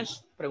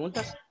 Questions?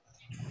 Preguntas?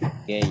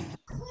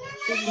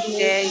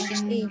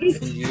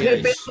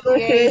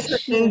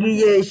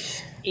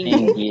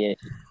 Engage.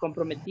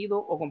 Comprometido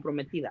o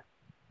comprometida.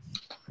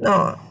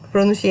 No,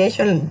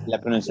 pronunciation. La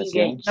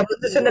pronunciación. La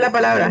pronunciación de la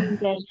palabra.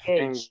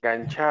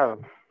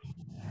 Enganchado.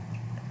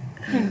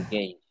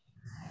 Engage.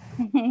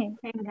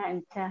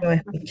 No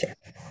escuché.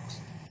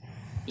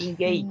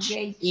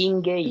 Engage.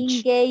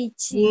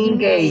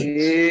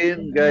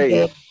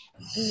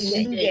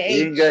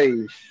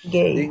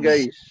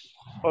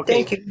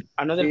 Okay. Thank you.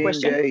 Another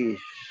question?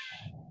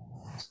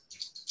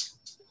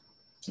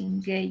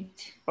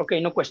 Engage. Okay,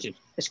 no question.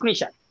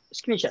 Screenshot.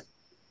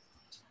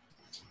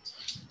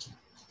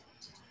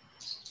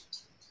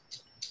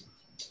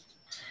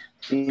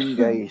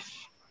 Engage.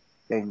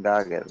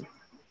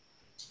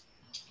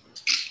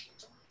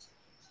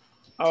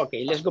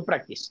 Okay, let's go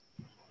practice.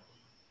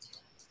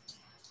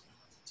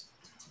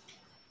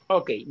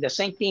 Okay, the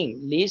same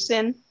thing.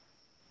 Listen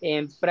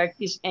and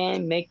practice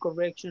and make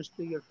corrections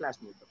to your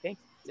classmates. Okay,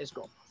 let's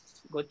go.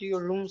 Go to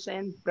your rooms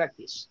and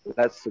practice.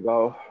 Let's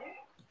go.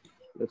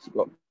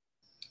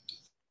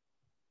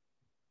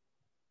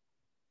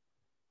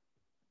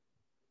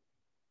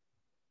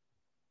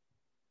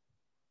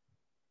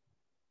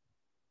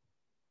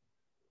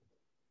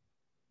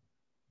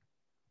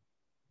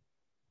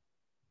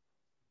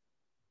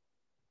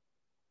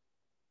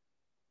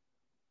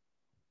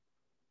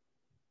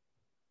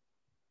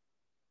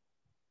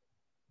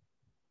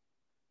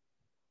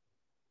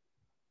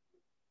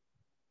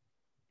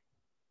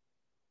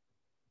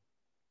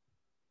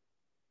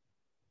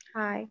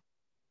 Hi.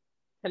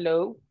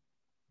 Hello.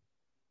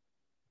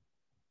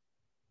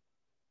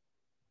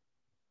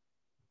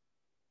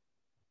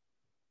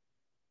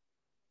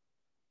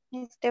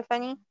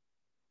 Stephanie.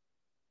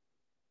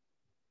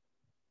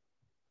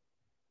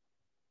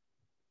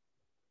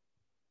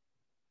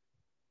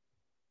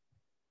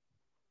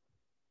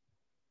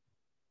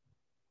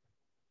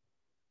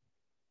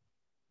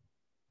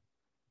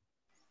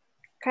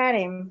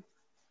 Karen,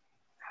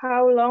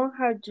 how long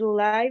have you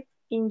lived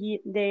in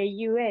the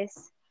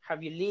U.S.?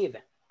 Have you lived?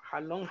 How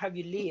long have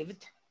you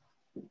lived?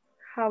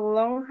 How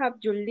long have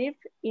you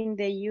lived in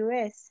the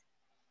U.S.?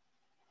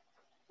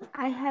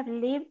 I have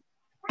lived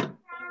in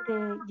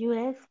the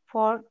U.S.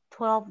 for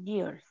 12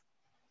 years.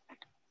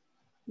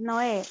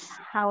 Noé,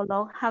 how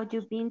long have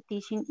you been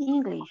teaching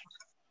English?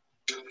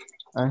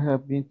 I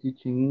have been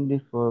teaching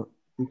English for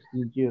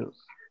 16 years.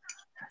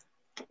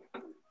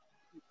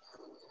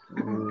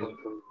 A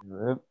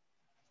ver,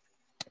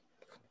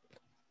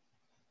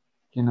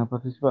 ¿quién ha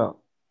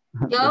participado?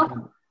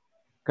 Yo,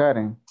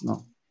 Karen,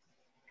 no.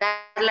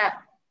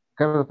 Carla,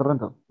 Carla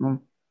Torrento,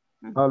 no.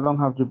 How long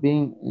have you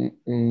been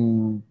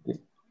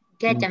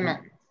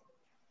Gentleman,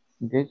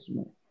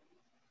 engagement?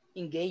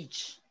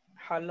 Engage.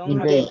 How long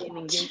have you been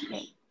engaged?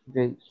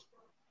 Engaged.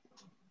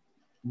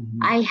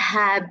 I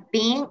have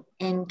been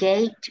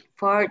engaged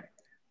for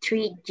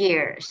 3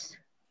 years.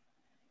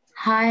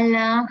 How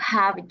long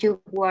have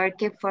you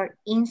worked for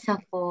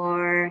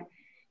INSAFORP,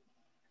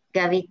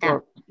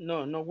 Gavita?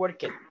 No, no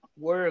work it.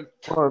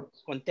 Worked.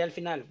 Conté al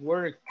final.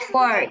 Worked.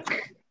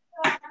 Work.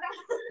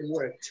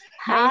 Worked.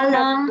 How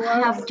long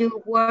have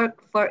you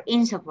worked for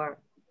INSAFORP?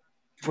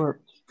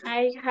 Worked.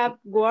 I have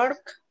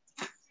worked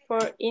for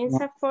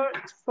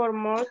INSAFORP for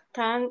more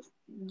than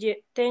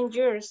 10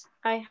 years.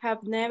 I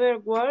have never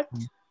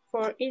worked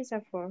for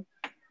INSAFORP.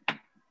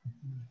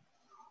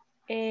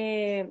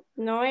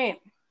 Noé,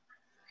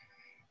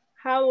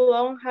 how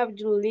long have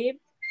you lived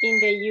in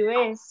the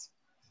U.S.?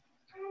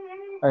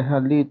 I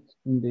have lived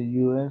in the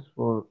U.S.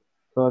 for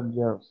 12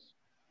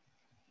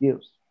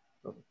 years.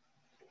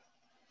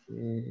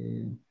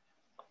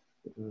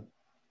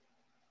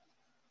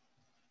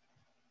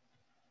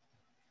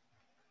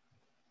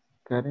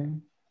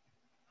 Karen,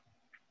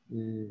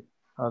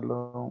 how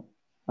long?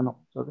 No,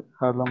 sorry.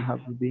 How long have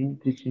you been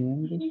teaching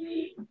English?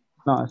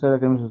 No, esa era la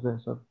que me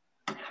usted, sorry.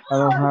 How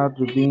long have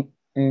you been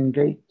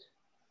engaged?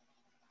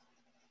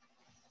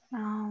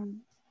 How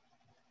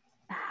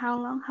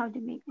long have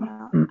you been?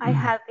 I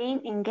have been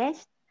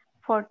engaged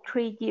for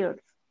 3 years.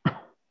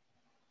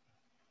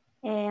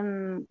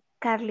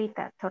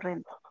 Carlita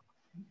Torrento,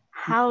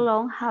 how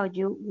long have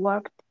you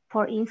worked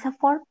for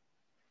INSAFORP?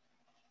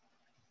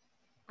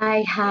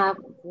 I have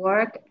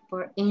worked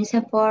for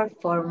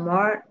INSAFORP for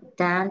more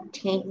than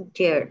 10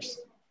 years.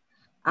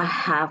 I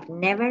have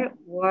never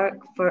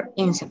worked for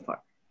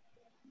INSAFORP.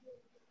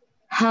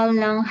 How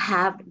long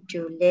have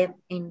you lived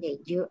in the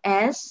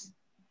U.S.?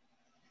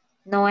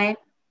 Noé,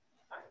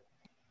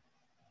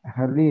 I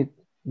have lived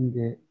in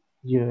the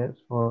U.S.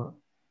 for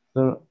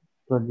 12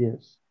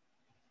 years.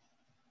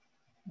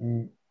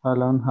 How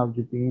long have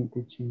you been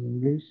teaching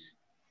English?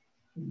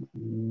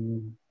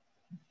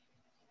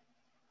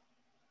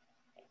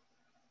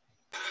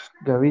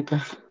 Gavita.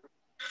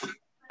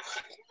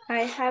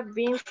 I have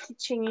been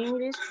teaching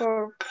English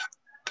for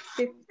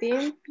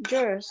 15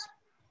 years.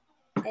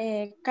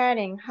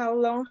 Karen, how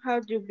long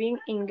have you been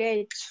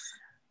engaged?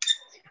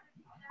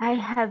 I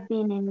have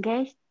been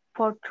engaged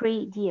for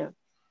 3 years.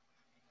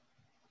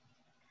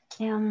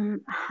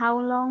 How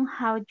long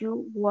have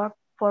you worked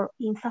for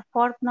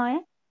INSAFORP,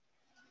 Noé?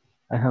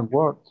 I have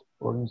worked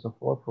for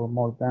INSAFORP for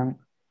more than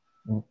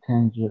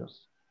 10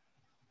 years.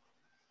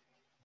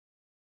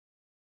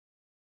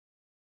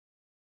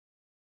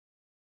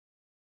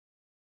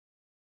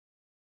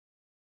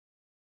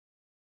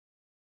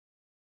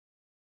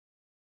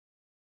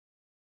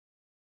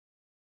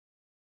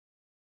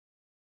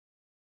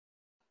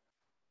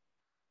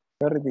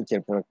 Sorry,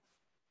 teacher, pero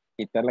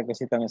quitar la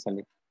cosita me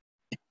salió.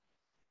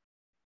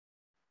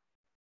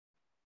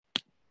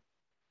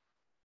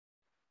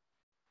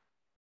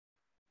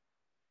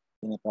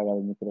 Tiene apagado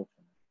el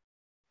micrófono.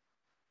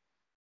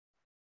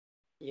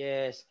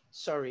 Yes,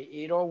 sorry,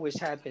 it always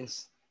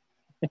happens.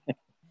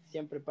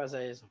 Siempre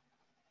pasa eso.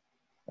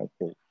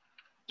 Okay.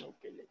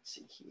 Okay, let's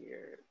see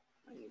here.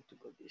 I need to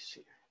go this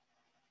here.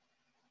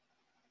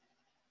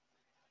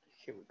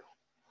 Here we go.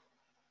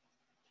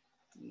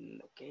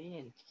 Okay,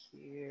 and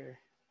here,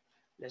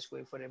 let's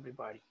wait for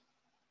everybody.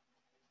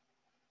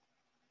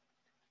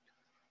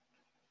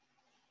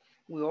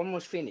 We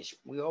almost finished.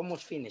 We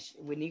almost finished.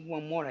 We need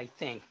one more, I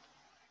think.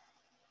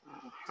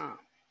 Okay,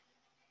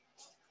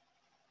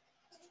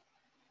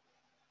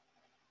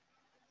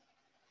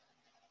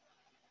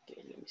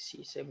 let me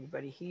see. Is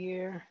everybody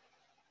here?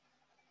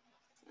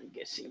 I'm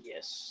guessing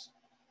yes.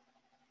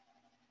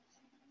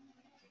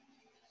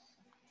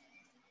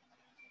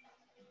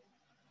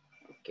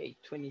 Okay,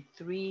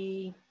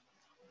 23.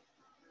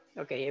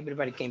 Okay,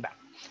 everybody came back.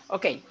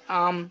 Okay,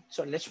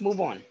 so let's move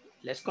on.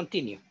 Let's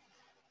continue.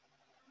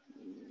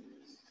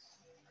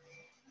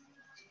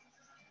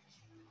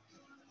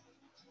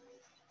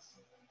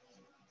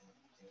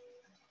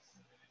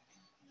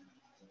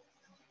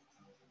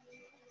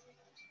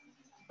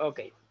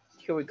 Okay,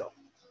 here we go.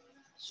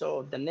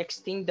 So the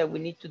next thing that we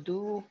need to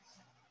do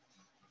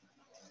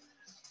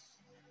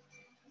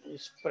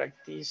is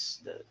practice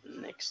the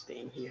next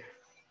thing here.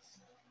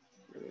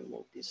 Let me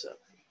move this up.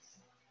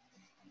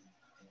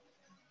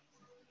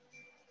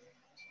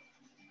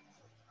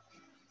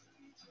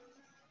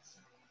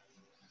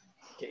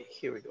 Okay,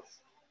 here we go.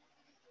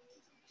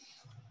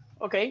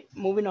 Okay,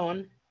 moving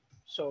on.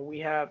 So we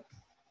have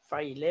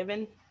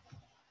 511.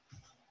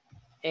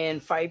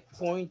 And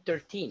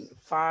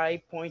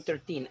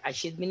 5.13,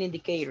 achievement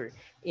indicator.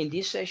 In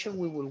this session,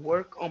 we will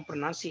work on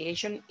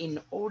pronunciation in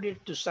order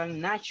to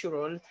sound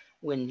natural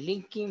when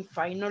linking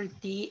final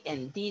T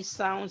and D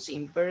sounds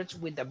in words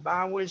with the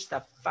vowels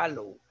that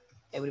follow.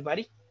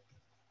 Everybody?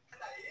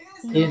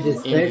 In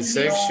this In this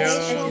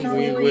section,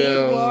 we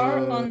will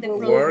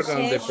work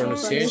on the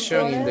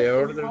pronunciation in the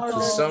order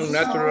to sound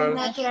natural,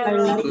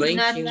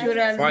 linking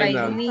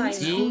final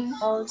T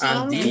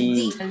and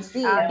D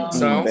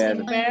sounds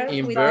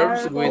in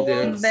verbs with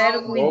the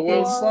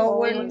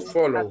vowels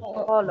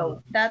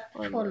follow. That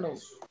follow.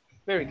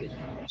 Very good.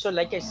 So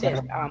like I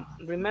said,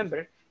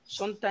 remember,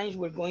 sometimes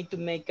we're going to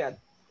make a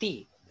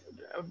T.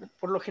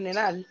 Por lo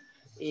general,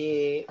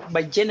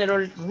 by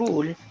general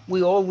rule,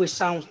 we always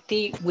sound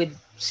T with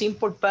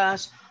simple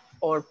past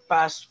or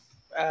past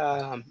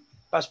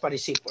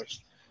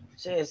participles.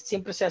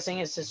 Siempre se hacen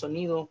ese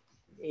sonido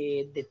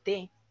de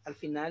T al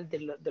final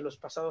de los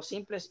pasados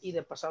simples y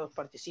de pasados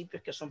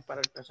participios que son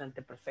para el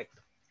presente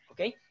perfecto. ¿Ok?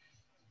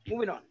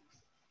 Moving on.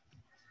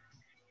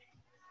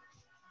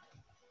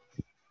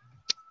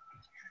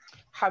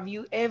 Have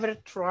you ever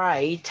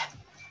tried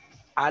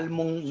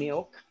almond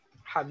milk?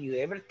 Have you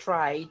ever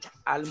tried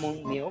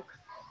almond milk?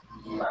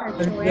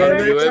 Have you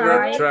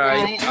ever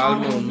tried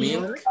almond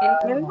milk?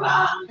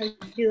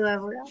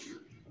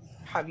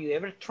 Have you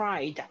ever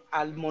tried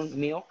almond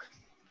milk?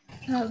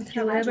 Have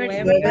you ever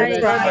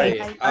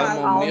tried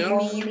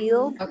almond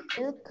milk?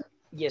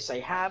 Yes, I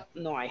have.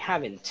 No, I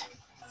haven't.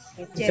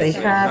 Yes, I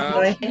have.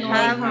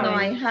 No,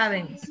 I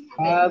haven't.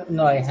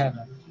 No, I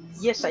haven't.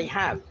 Yes, I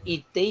have.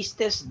 It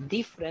tastes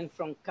different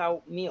from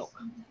cow milk.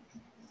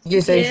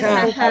 Yes, I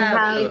have.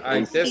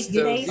 I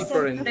tasted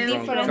different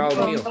from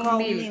cow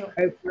milk.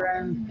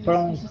 Different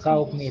from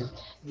cow milk.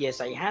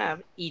 Yes, I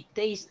have. It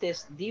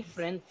tastes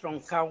different from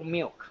cow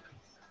milk.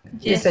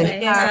 Yes, I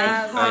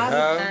have.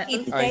 I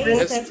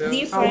tasted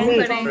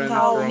different from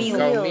cow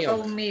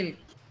milk.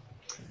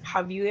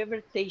 Have you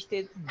ever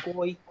tasted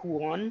goy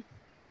kuon?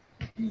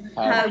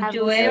 Have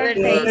you ever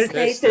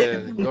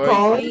tasted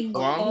goy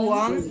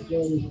kuon?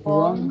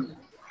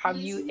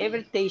 Have you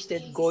ever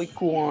tasted goy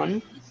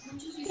kuon?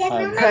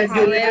 Have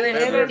you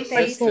ever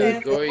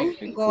tasted goy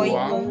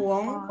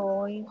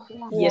kuon?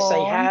 Yes, I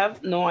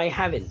have. No, I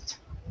haven't.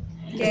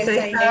 Yes,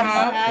 I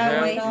have.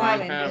 No, I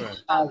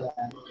haven't.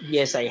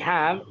 Yes, I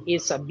have.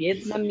 It's a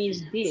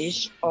Vietnamese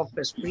dish of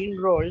spring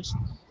rolls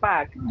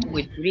packed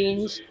with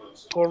greens,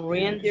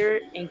 coriander,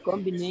 and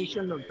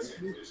combination of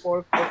beef,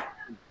 pork.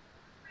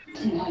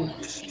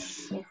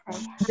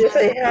 Yes,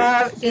 I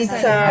have.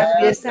 It's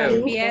a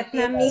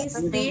Vietnamese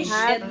dish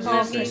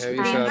of spring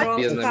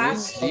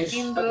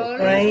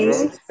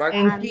rolls packed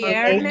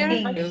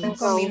and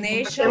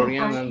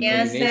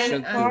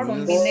combination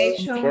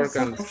pork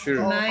and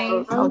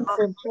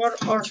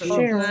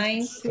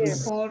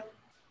pork.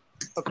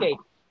 Okay,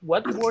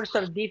 what words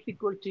are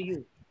difficult to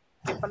you?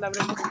 ¿Qué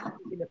palabras son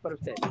difíciles para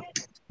usted?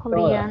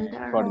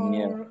 Coriander.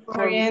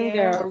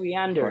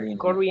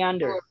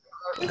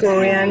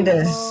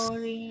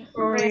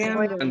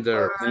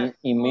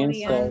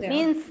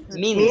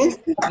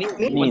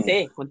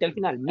 Conté al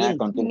final.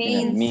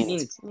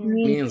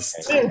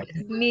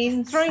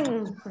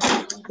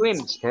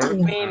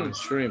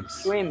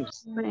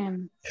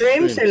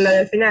 Shrimps en la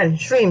del final.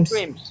 Shrimps.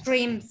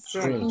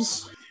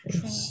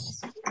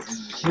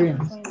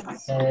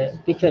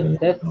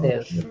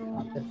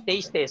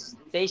 Tastes.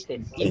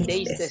 It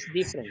tastes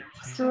different.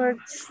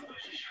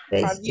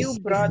 Have you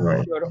brought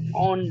your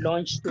own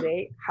lunch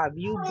today?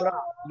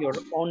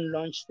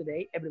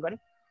 Everybody?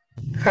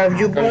 Have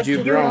you brought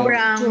your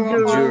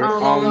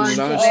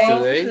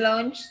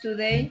own lunch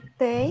today?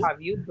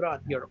 Have you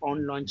brought your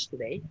own lunch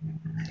today?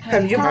 Have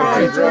you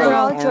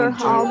brought your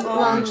own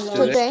lunch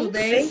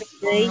today?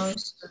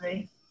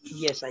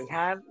 Yes, I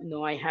have.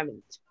 No, I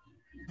haven't.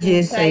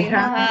 Yes, I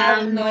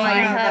have. No,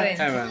 I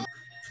haven't.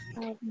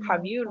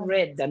 Have you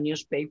read the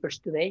newspapers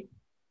today?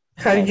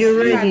 Have you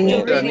read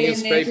the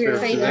newspaper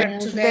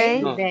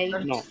today?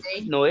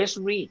 No es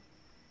read.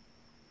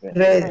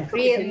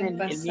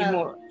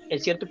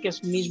 Es cierto que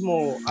es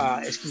mismo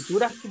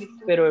escritura,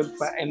 pero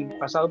en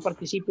pasado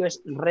participio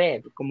es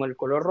red, como el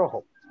color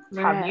rojo.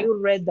 Have you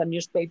read the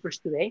newspapers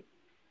today?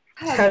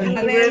 Have you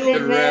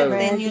read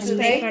the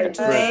newspaper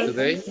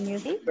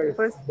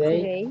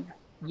today?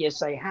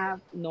 Yes, I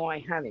have. No, I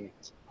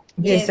haven't.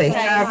 Yes, I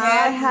have. No,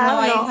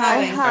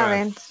 I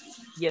haven't.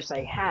 Yes,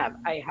 I have.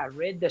 I have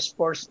read the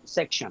sports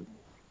section.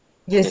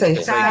 Yes, I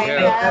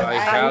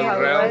have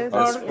read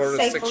the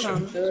sports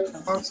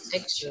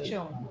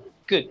section.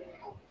 Good.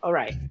 All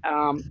right.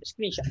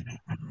 Screenshot.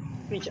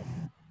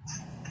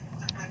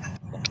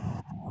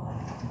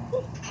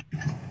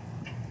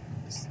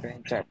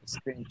 Screenshot.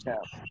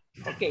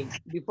 Okay.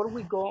 Before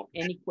we go,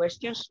 any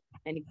questions?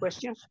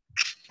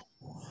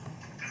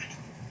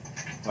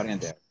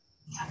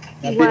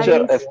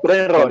 Teacher,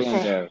 spring rolls.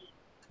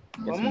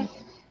 ¿Cómo?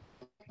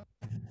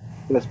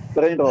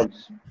 Spring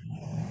rolls.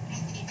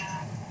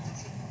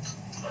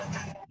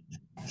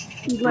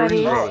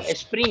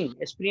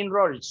 Spring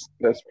rolls.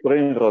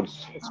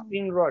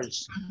 Spring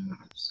rolls.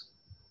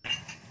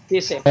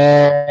 Dice,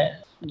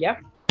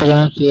 ¿ya?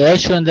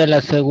 Pronunciation de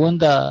la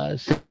segunda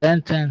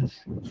sentence.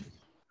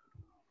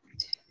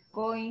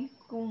 Going,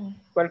 con.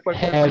 ¿Cuál?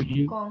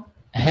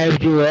 Have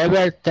you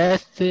ever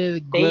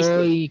tested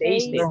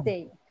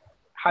Tasted.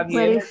 Have you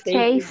What ever is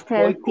tasted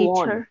taster,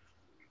 goicuon? teacher?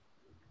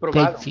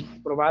 Probado.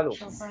 Probado.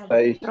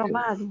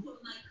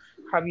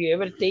 Have you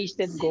ever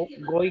tasted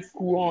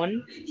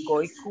goicuon?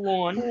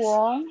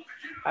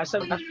 ¿Has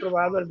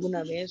probado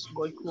alguna vez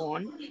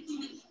goicuon?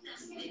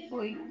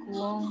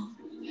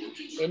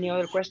 Any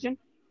other question?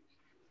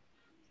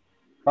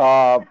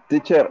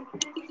 Teacher,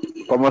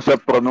 ¿cómo se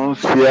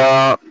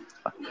pronuncia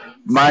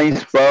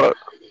Mainsburg?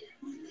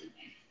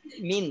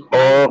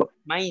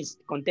 Mainz,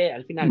 conté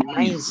al final.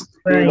 Mainz.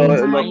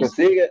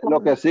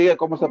 Lo que sigue,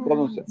 ¿cómo se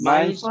pronuncia?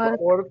 Mainz,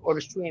 pork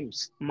or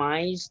shrimps.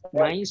 Mainz,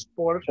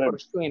 pork or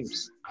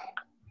shrimps.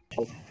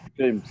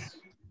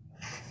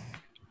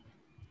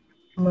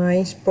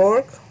 Mainz,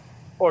 pork.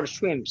 Or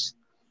shrimps.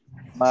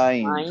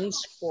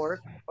 Mainz,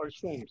 pork or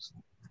shrimps.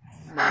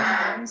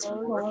 Mainz,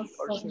 pork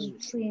or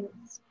shrimps.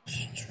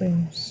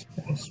 Shrimps.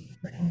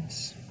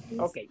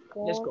 Okay,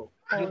 let's go.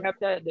 You have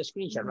the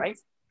screenshot, right?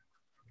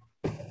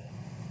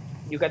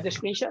 You got the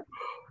screenshot?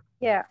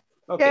 Yeah.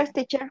 Okay. Yes,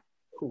 teacher.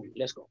 Cool,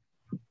 let's go.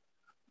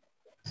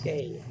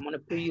 Okay, I'm gonna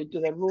put you to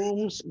the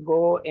rooms.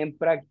 Go and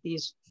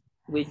practice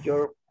with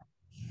your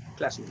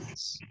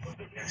classmates.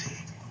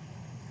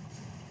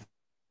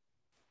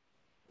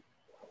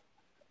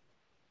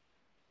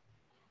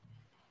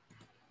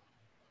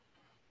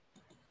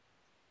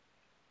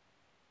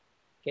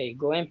 Okay,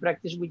 go and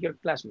practice with your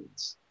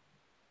classmates.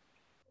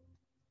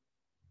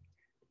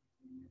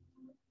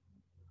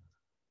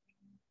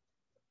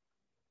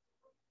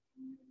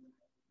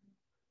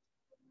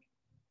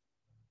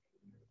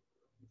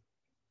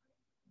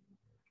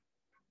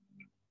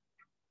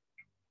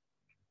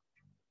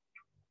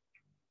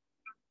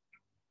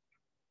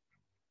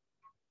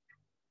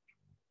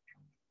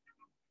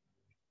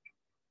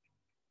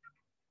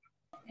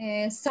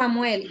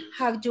 Samuel,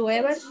 have you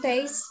ever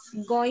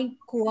tasted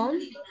goicuon?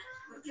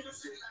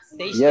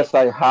 Yes,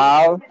 I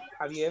have.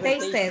 Have you ever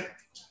tasted?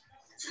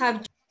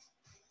 Have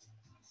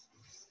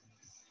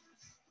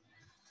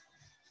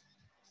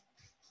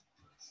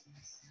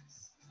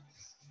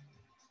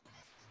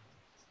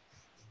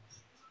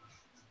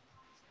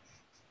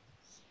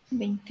you?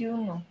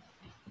 $21,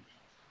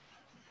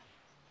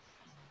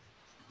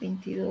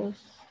 $22.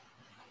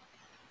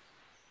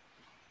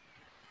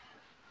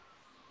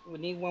 We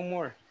need one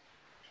more.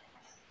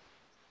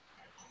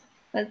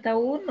 Falta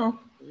uno.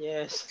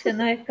 Yes. Se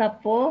nos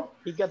escapó.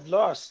 He got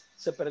lost.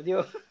 Se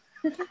perdió.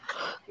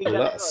 He got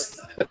lost.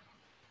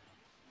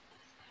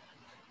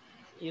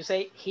 You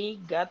say he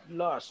got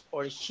lost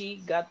or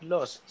she got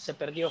lost. Se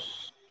perdió.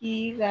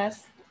 He got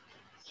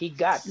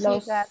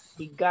lost.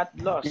 He got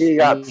lost.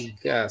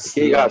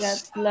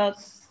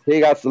 He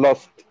got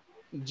lost.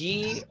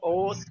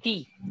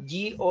 G-O-T.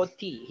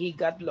 G-O-T. He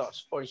got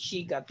lost or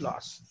she got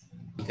lost.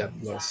 He got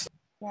lost.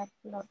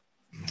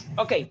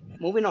 Okay,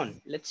 moving on.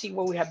 Let's see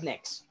what we have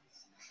next.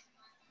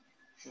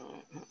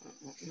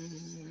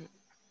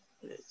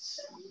 Let's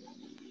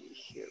see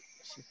here,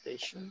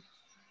 presentation.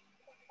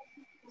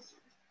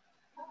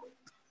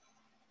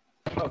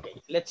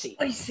 Okay, let's see.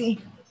 I see.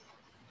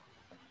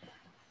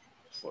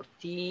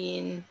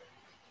 14.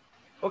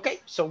 Okay,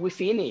 so we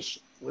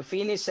finished. We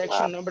finished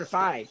section number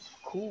 5.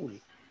 Cool.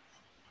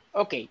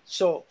 Okay,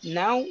 so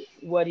now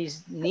what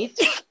is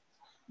needed?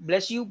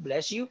 Bless you,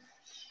 bless you.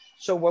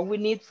 So what we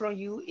need from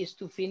you is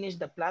to finish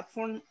the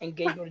platform and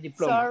get your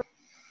diploma. Sorry.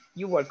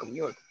 You're welcome,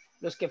 you're welcome.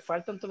 Los que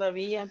faltan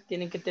todavía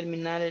tienen que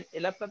terminar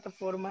la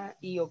plataforma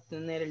y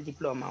obtener el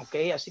diploma, ¿ok?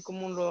 Así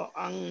como lo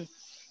han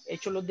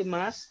hecho los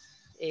demás,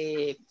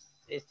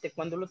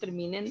 cuando lo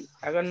terminen,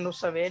 háganlo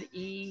saber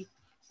y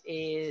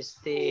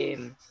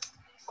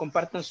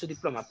compartan su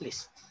diploma,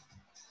 please,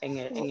 en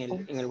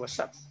el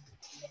WhatsApp,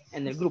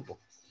 en el grupo.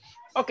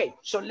 Okay,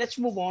 so let's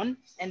move on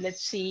and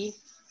let's see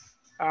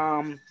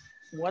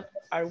what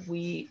are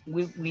we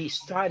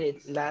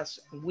started last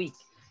week.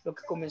 Lo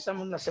que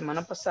comenzamos la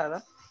semana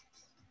pasada,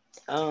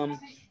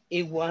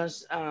 it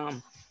was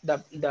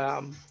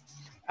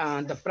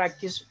the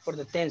practice for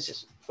the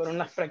tenses. Fueron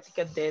las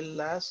prácticas de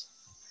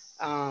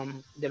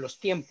los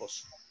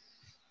tiempos.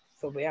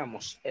 So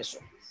veamos eso.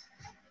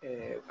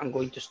 I'm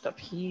going to stop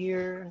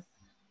here.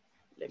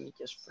 Let me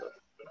just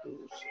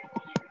produce.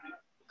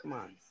 Come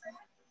on.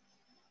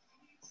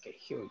 Okay,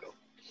 here we go.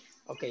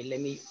 Okay, let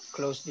me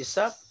close this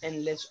up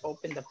and let's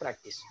open the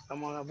practice.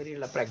 Vamos a abrir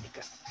la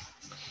práctica.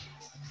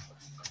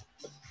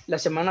 La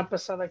semana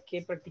pasada,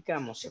 ¿qué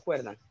practicamos? ¿Se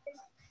acuerdan?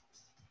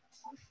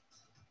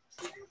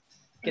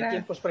 ¿Qué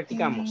tiempos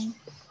practicamos?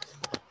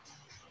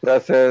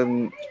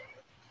 Present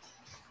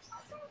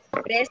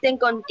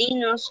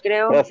continuous,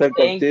 creo. Present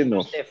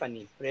continuous.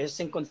 Stephanie.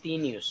 Present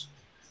continuous.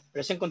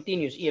 Present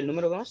continuous. ¿Y el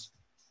número 2?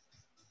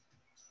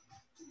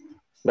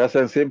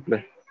 Present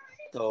simple.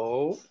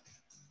 No.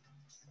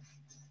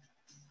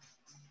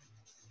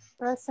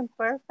 Present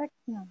perfect,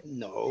 no.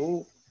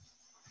 No.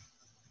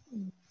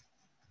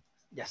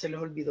 Ya se les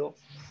olvidó.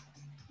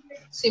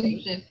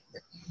 Simple.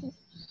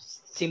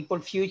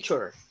 Simple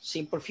future.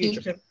 Simple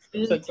future.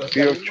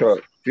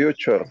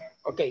 Future.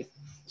 Okay.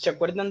 ¿Se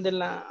acuerdan de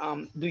la,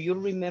 do you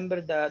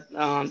remember that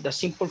the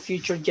simple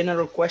future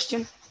general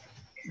question?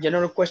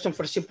 General question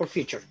for simple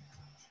future.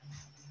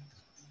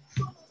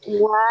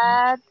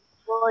 What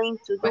going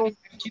to do?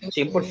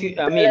 Simple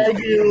future, I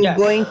mean, yeah.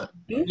 Going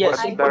Yes, What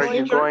simple are you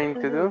future. going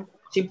to do?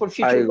 Simple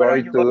future. I'm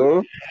going to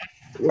do.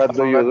 What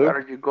do you do?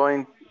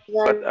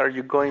 What are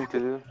you going to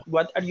do?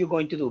 What are you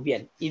going to do?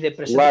 Bien. Y de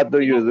presente What do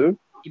continuo, you do?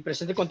 y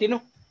presente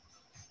continuo.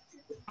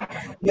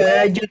 What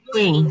are you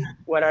doing?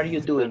 What are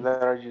you doing?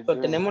 What are you So,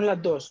 doing? tenemos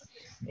las dos.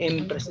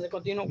 En presente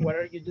continuo, what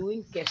are you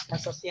doing? ¿Qué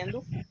estás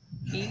haciendo?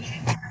 Y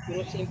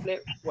futuro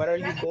simple, what are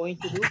you going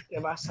to do? ¿Qué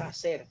vas a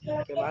hacer?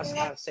 ¿Qué vas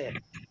a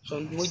hacer?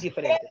 Son muy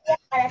diferentes.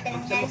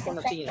 Empecemos con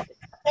lo siguiente.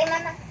 Ok,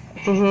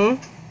 mamá.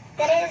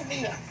 3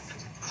 días.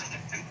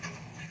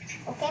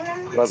 Ok,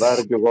 mamá. What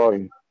are you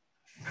going?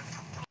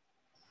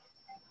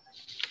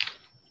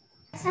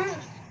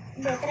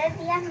 De 3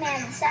 días me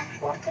avisas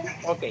porque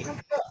Ok,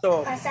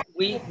 so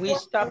we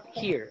stop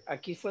here.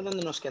 Aquí fue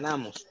donde nos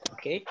quedamos.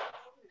 Ok,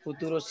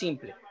 futuro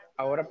simple.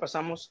 Ahora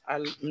pasamos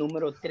al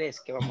número 3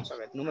 que vamos a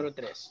ver. Número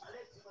 3.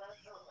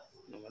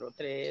 Número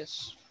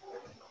 3.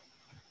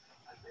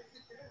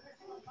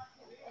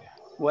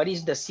 What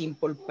is the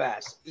simple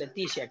past?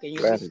 Leticia, can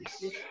you repeat,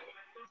 please?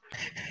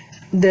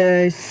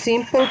 The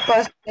simple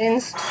past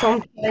tense,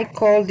 sometimes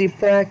called the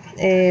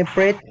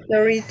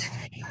preterite,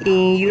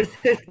 in used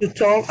to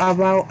talk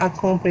about a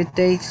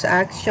completed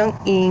action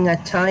in a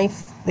time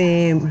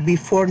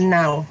before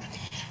now.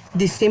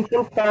 The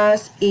simple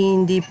past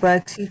in the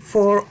passive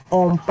form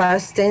on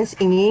past tense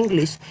in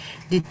English.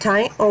 The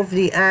time of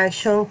the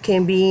action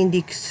can be in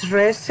the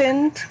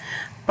present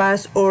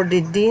past or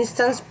the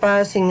distance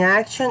past in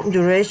action.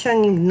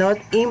 Duration is not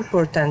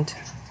important.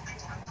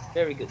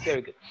 Very good,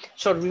 very good.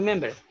 So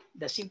remember,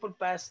 the simple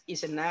past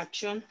is an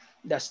action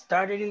that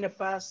started in the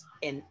past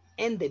and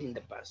ended in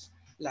the past.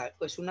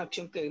 Es una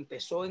acción que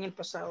empezó en el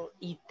pasado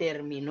y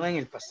terminó en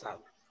el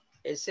pasado.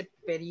 Ese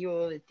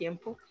periodo de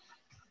tiempo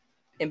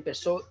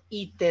empezó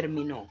y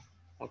terminó.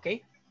 ¿Ok?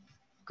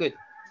 Good.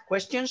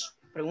 Questions?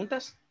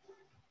 ¿Preguntas?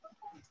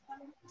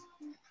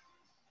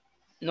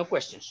 No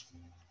questions.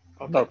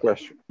 Okay. No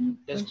question.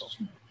 Let's go.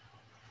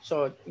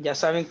 So, ya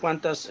saben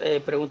cuántas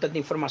preguntas de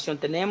información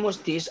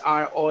tenemos. These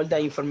are all the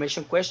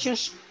information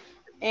questions.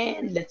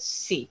 And let's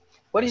see.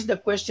 What is the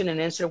question and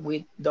answer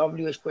with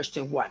W is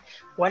question 1?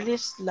 ¿Cuál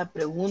es la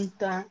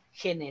pregunta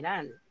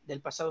general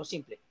del pasado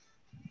simple?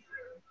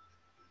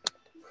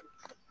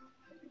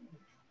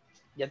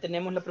 Ya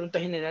tenemos la pregunta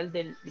general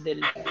del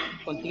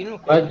continuo.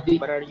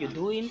 What are you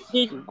doing?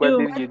 What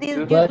did you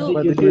do? What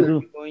are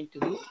you going to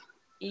do?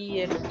 Y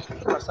el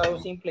pasado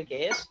simple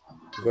que es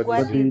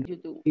What did you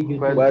do?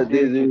 What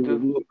did you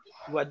do?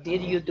 What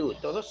did you do?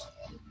 ¿Todos?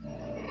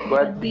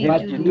 What did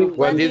you do?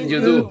 What did you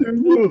do?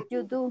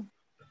 You do.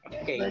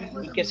 Okay.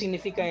 ¿Y qué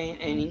significa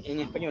en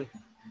español?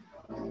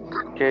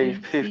 ¿Qué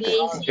hiciste?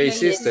 ¿Qué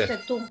hiciste?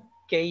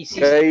 ¿Qué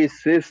hiciste? ¿Qué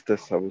hiciste?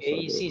 ¿Qué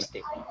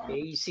hiciste? ¿Qué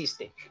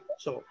hiciste?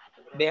 So,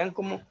 vean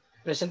cómo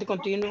presente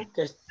continuo,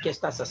 ¿qué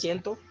estás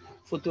haciendo?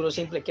 Futuro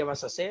simple, ¿qué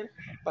vas a hacer?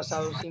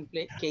 Pasado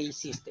simple, ¿qué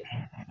hiciste?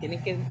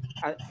 Tienen que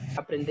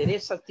aprender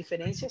esas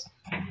diferencias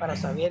para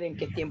saber en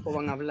qué tiempo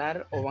van a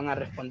hablar o van a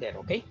responder,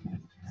 ¿ok?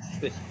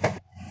 Good.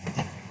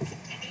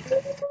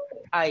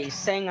 I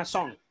sang a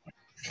song.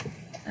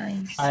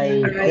 I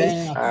sang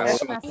a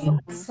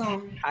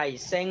song. I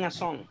sang a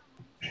song.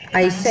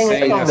 I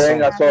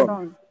sang a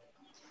song.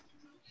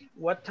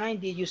 What time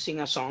did you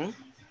sing a song?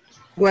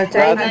 What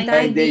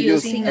time did you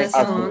sing a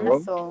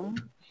song?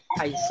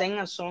 I sang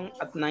a song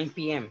at 9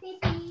 p.m.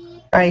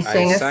 I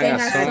sang a song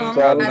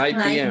at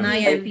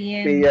 9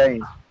 p.m.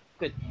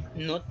 Good.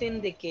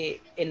 Noten de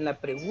que en la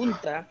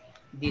pregunta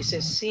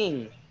dice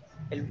sing.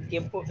 El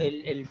tiempo,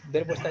 el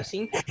verbo está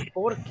sing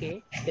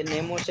porque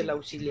tenemos el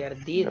auxiliar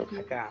did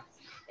acá.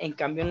 En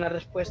cambio en la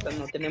respuesta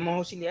no tenemos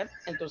auxiliar,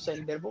 entonces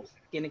el verbo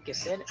tiene que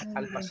ser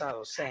al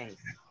pasado, sang.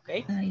 ¿Ok?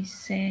 I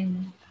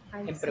sang.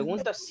 En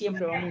preguntas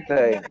siempre vamos a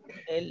tener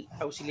el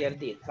auxiliar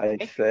did. ¿Okay?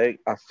 I sang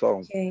a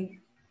song. Okay.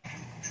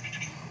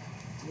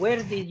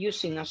 Where did you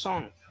sing a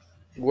song?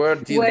 Where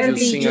did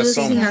you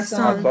sing a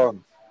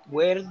song?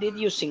 Where did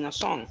you sing a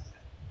song?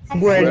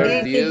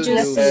 Where did you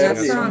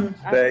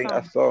sing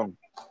a song?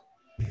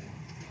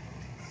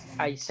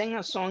 I sang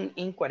a song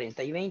in 40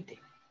 y 20.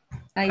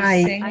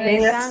 I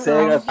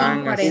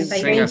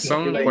sang a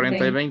song 40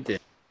 y 20.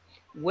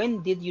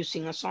 When did you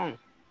sing a song?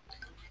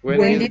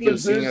 When did you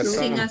sing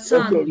a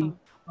song?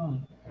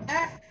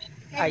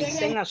 I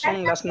sang a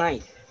song last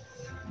night.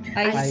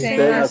 I sang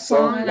a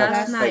song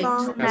last night.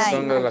 A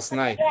song last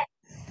night.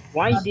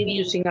 Why did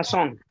you sing a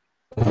song?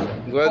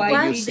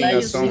 Why did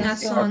you sing a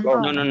song?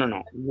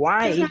 No.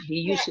 Why did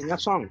you sing a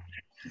song?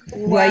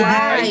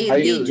 Why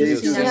did you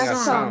sing a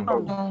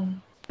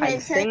song? I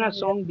sang a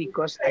song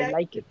because I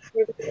like it.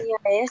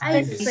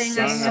 I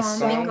sang a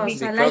song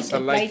because I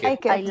like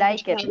it. I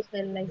like it.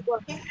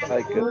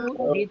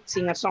 Who did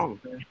sing a song?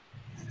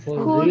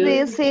 Who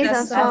did sing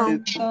a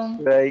song?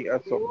 Say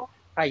a song.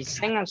 I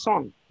sang a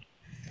song.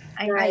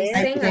 I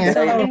sing sing a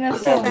a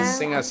song. I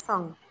sing a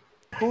Song.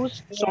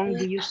 Whose song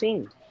do you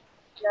sing?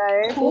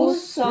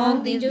 Whose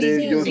song did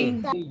you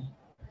sing?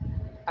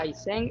 I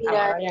sang a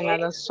Brian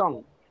Adams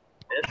song.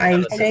 I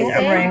I sing a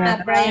sang Brian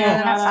a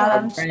Brian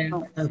Adams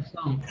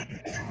song.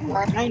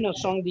 What kind of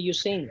song do you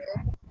sing?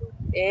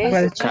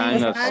 What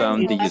Kind of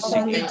song do you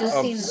Song sing? did you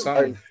of sing?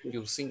 song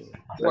you sing.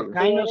 What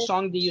kind of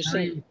song do you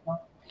sing?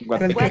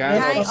 What What kind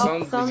kind of of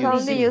song?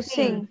 song do you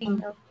sing?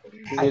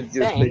 I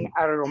sang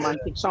a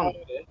romantic song.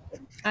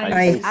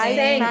 I I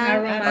sang a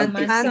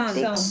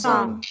romantic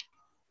song.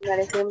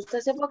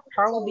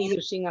 How do you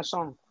sing a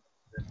song?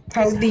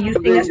 how do you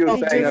sing a song?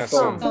 Sing a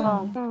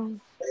song.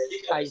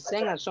 I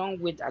sang a song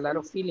with a lot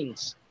of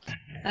feelings.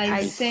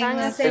 I sang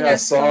a Sing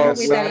song a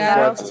with a song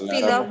lot of with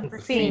a lot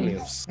of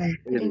feelings.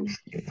 feelings.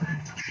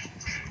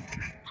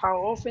 How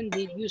often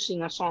did you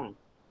sing a song?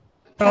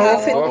 How How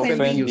often often Often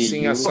did you you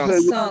sing a sing song.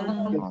 a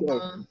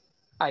song?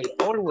 I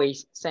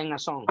always sang a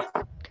song.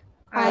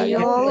 I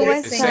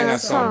always Sing a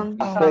song.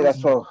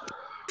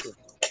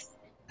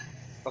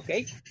 ¿Ok?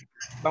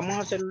 Vamos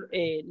a hacer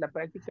la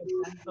práctica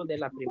tanto de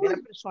la primera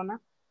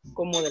persona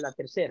como de la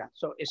tercera.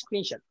 So,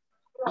 screenshot.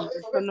 Y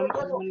esto no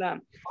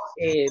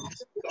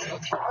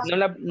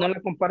la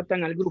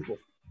compartan al grupo.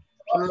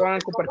 Solo lo van a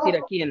compartir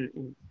aquí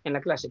en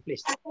la clase,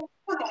 please.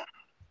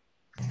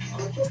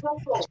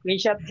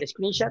 Screenshot.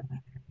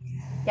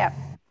 Yeah.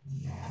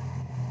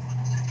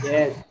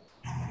 Yes.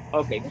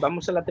 Ok,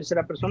 vamos a la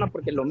tercera persona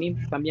porque lo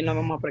mismo también la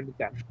vamos a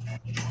practicar.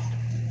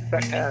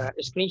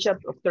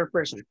 Screenshot of third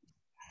person.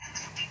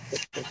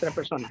 Tercera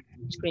persona.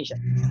 Screenshot.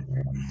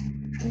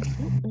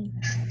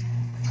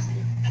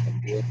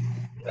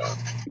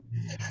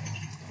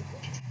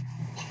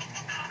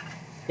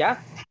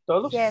 ¿Ya?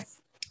 ¿Todos?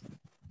 Yes.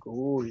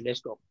 Cool,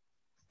 let's go.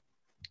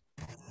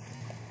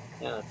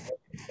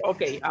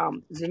 Okay,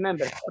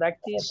 remember,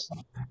 practice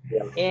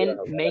and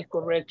make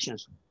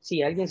corrections.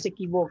 Si alguien se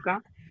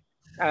equivoca,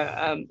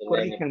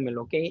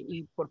 corríjanmelo, ¿ok?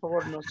 Y por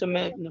favor, no se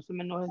me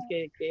enojen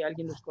que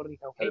alguien los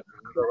corrija, ¿ok?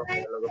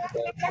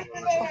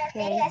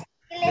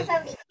 Le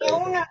fabriqué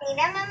uno,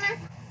 mira mamá.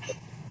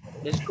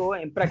 Let's go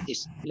and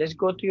practice. Let's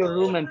go to your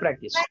room and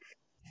practice.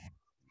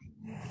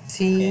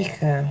 Sí,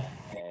 hija.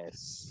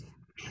 Yes.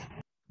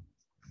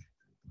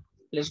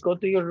 Let's go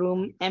to your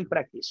room and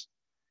practice.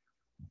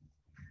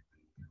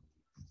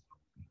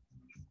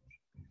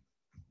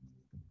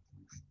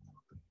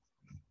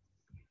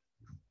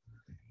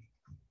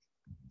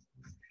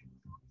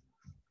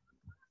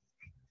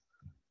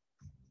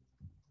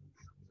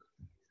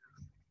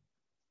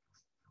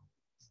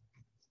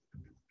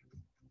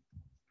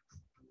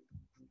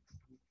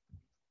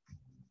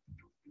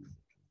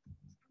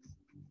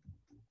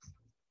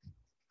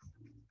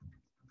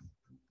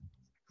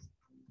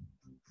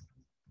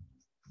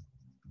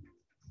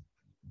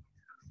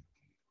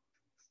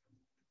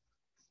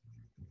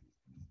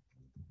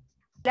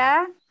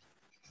 La.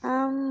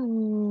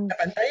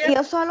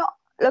 Yo solo,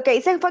 lo que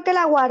hice fue que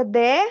la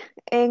guardé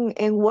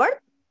en Word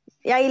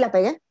y ahí la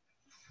pegué.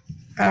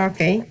 Ah,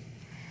 ok.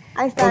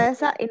 Ahí está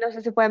esa y no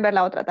sé si pueden ver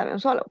la otra también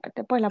solo,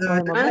 porque pues la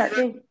podemos ver.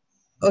 Sí.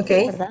 Ok.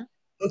 Sí, ¿verdad?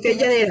 Ok,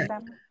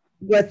 Yanira.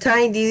 What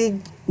time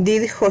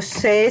did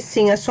José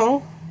sing a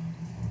song?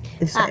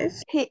 La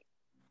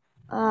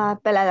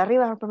de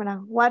arriba, la primera.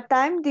 What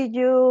time did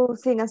you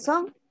sing a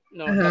song?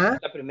 No,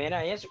 la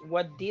primera es,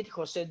 what did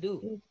José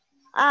do?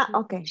 Ah,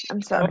 ok,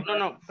 I'm sorry.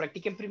 No,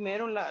 practiquen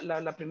primero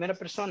la primera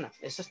persona.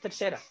 Esa es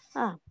tercera.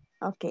 Ah,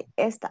 ok,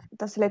 esta.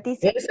 Entonces,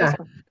 Leticia. Esa.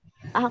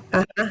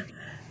 Ajá.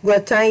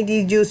 What time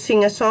did you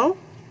sing a song?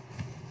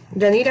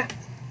 Yanira.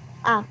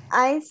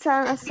 I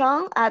sang a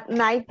song at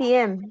 9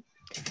 p.m.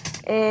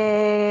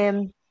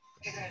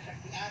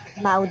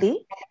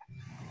 Maudi,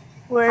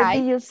 where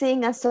did you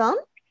sing a song?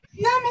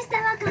 No, me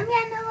estaba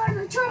cambiando,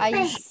 gordo, chupe.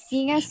 I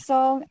sing a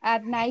song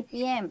at 9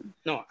 p.m.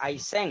 No, I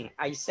sang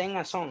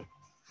a song.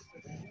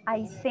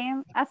 I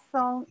sang a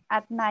song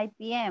at 9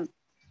 p.m.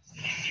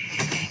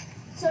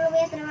 Solo voy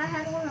a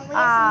trabajar uno, voy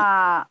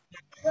a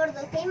seguir.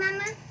 Gordo, ¿ok,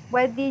 mamá?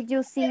 Where did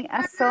you sing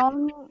a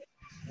song?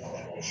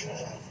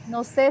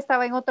 No sé,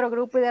 estaba en otro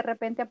grupo y de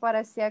repente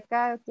aparecí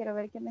acá. Quiero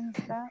ver quién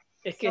está.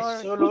 Es que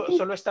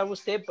solo estaba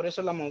usted, por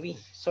eso la moví.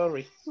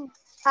 Sorry.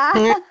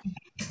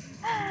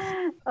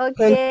 Ok.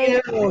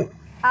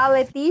 A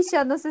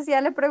Leticia, no sé si ya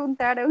le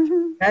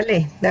preguntaron.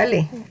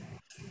 Dale.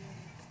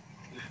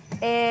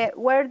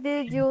 Where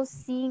did you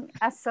sing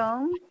a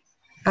song?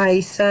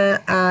 I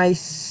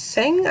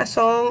sang a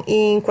song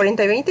in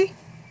 4020.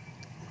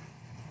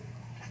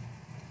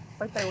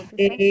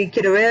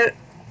 Quiero ver,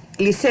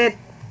 Lisette,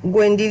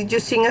 when did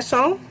you sing a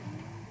song?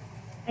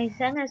 I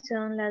sang a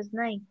song last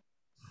night.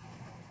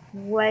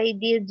 Why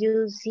did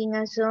you sing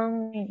a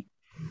song,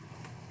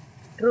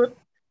 Ruth?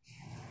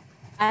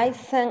 I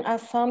sang a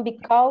song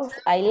because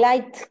I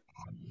liked.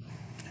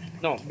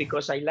 No,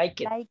 because I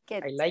like it. I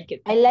like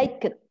it.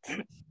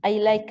 I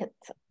like it.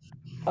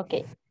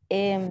 Okay.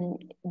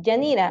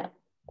 Yanira,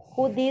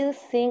 who did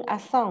sing a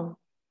song?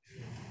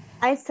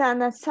 I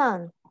sang a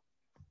song.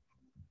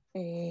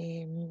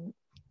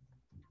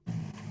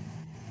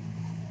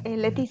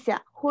 Leticia,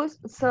 whose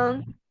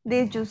song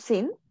Did you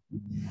sing?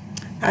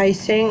 I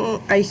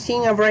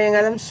sing a Brian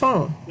Adams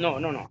song. No.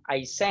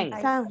 I sang.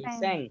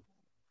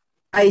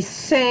 I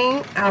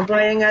sang a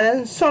Brian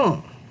Adams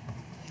song.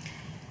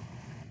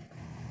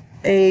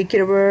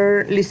 Quiero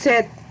ver,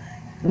 Lisette,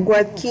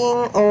 what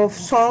kind of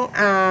song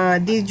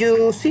did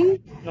you sing?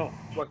 No,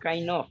 what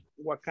kind of?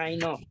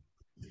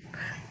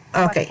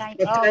 Okay,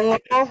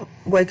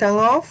 what kind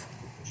of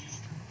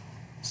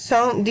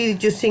song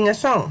did you sing a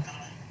song?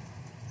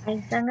 I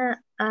sang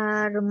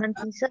a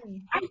romantic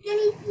song.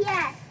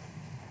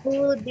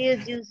 Who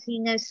did you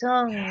sing a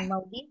song,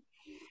 Maudie?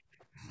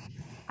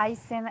 I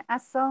sang a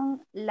song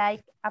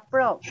like a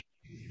pro.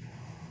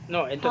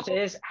 No, entonces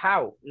es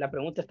how. La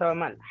pregunta estaba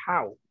mal.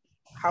 How?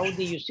 How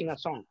do you sing a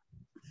song?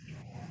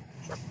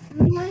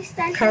 No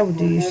está el How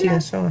do you de sing la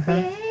a song?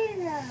 pera.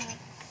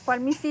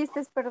 ¿Cuál me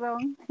hiciste,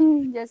 perdón?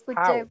 Ya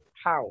escuché.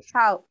 How?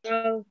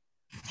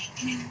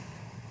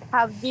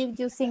 How did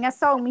you sing a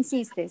song, me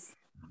hiciste?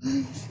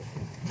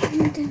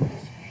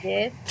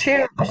 Yes. Sí.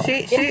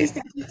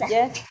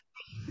 Yes.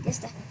 Ya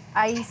está.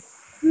 I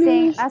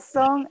sing a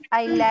song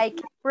I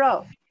like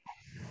pro.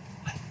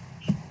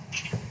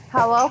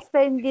 How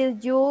often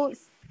did you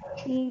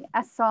sing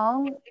a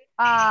song,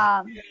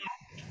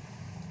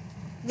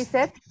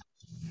 Lisette?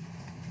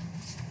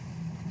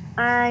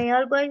 I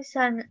always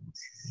sang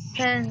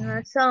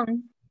a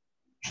song.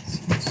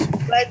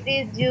 What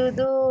did you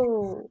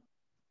do,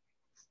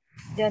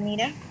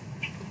 Janira?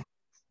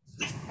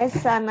 I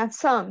sang a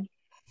song.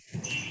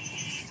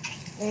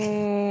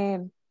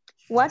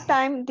 What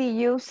time did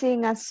you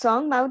sing a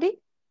song, Maudie?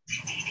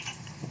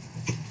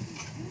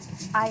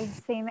 I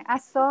sing a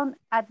song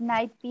at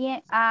 9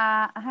 p.m.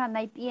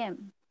 9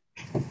 p.m.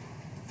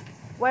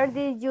 Where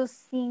did you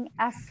sing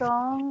a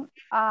song,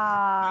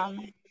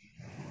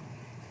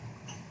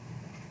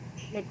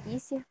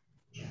 Leticia?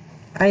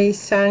 I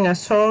sang a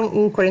song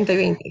in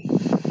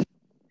 40-20.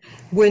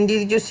 When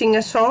did you sing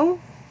a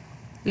song,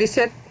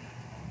 Lisette?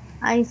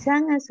 I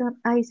sing a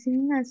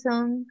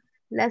song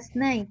last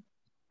night.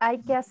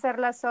 Hay que hacer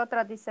las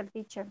otras, dice el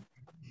teacher.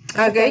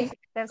 Okay.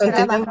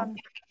 Tercera persona.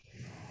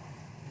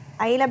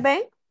 ¿Ahí las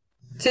ven?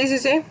 Sí.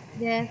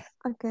 Yes.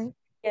 Okay.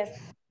 Yes.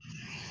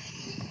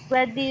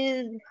 What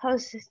did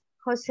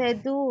Jose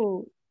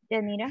do,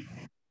 Janira?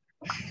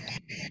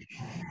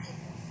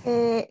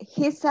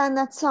 He sang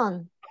a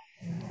song.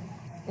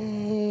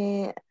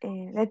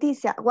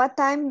 Leticia, what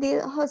time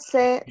did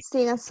Jose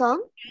sing a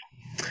song?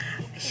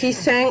 He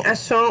sang a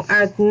song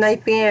at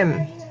 9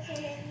 p.m.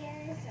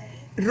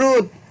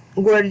 Ruth,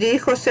 where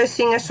did Jose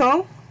sing a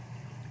song?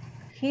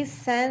 He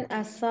sang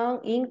a song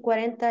in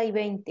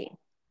 40-20.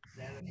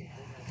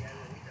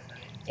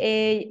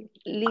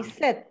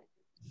 Lisette,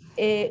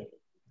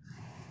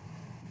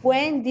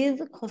 when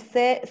did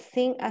Jose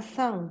sing a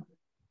song?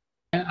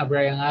 A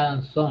Brian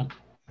Adams song.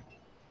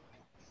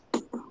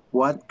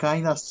 What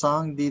kind of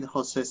song did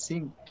Jose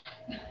sing?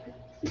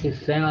 He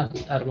sang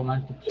a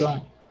romantic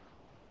song.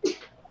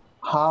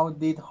 How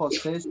did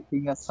Jose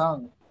sing a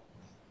song?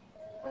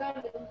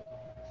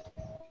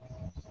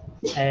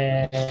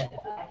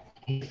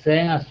 He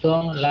sang a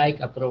song like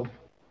a pro.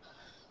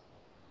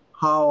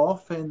 How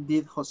often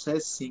did Jose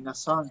sing a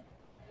song?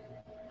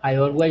 I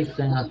always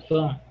sing a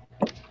song.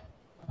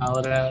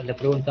 Ahora le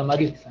pregunta a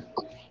Maritza.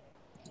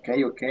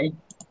 Okay.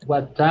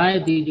 What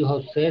time did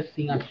Jose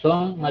sing a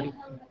song,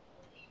 Maritza?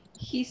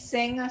 He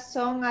sang a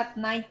song at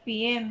 9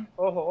 p.m.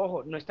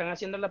 Ojo, no están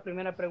haciendo la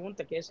primera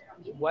pregunta que es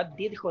what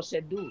did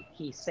Jose do?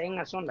 He sang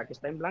a song, la que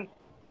está en blanco.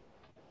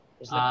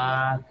 Es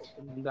la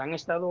que han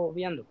estado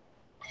viendo.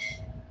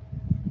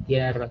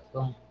 Tiene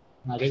razón.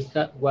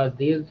 Maritza, what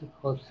did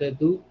Jose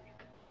do?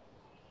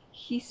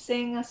 He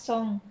sang a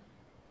song.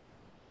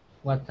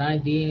 What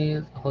time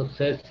did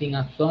Jose sing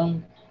a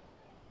song?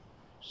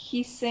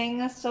 He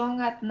sang a song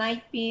at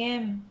 9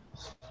 p.m.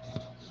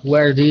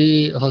 Where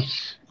did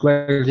Jose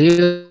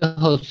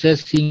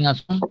sing a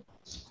song?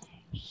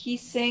 He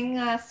sang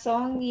a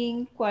song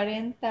in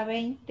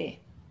 40-20.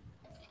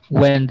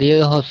 When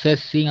did Jose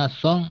sing a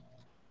song?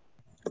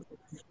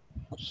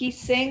 He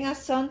sang a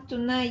song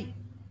tonight.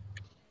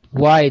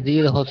 Why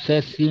did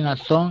Jose sing a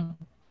song?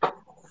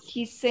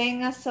 He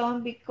sang a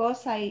song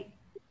because I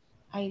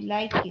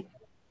like it.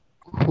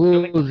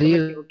 Who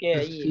did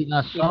sing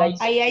a song?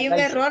 Ahí hay un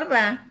error,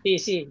 ¿va?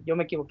 Sí, yo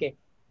me equivoqué.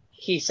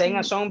 He sang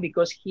a song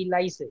because he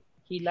likes it.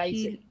 He likes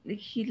it.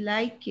 He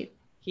like it.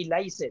 He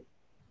likes it.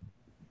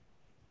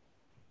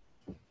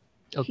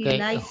 Okay. He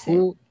likes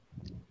Who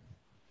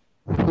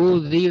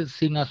did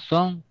sing a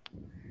song?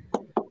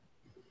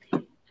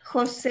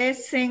 Jose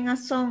sang a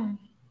song.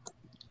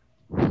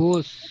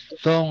 Whose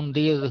song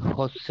did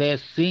Jose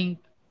sing?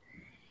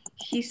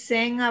 He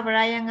sang a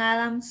Brian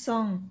Adams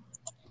song.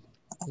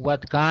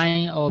 What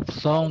kind of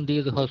song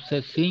did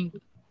Jose sing?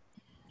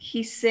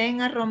 He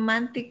sang a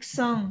romantic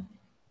song.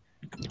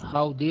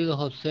 How did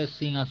Jose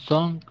sing a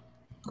song?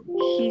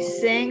 He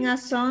sang a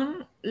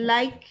song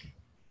like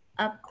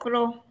a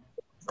pro.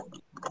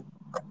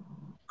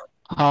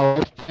 How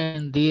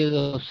often did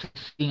Jose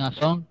sing a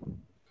song?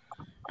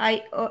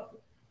 I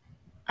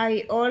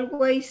I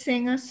always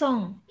sing a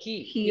song.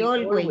 He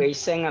always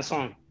sang a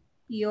song.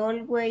 He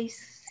always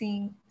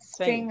sing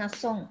a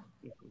song.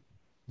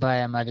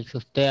 Vaya, Marix,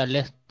 usted a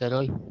Lester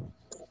hoy.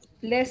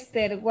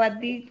 Lester, what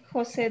did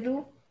Jose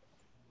do?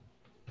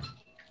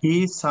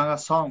 He sang a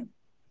song.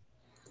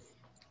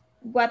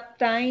 What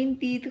time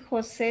did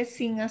Jose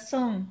sing a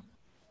song?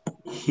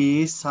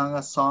 He sang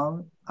a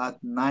song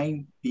at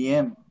 9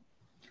 p.m.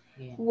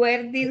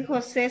 Where did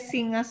Jose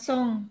sing a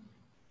song?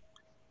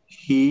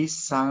 He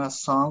sang a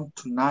song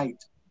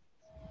tonight.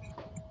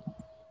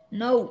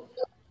 No.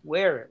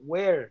 Where?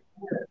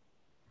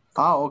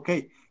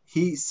 Okay.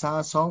 He sang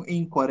a song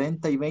in 40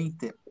 y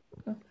 20.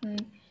 Okay.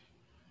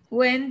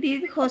 When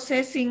did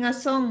Jose sing a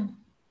song?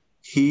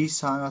 He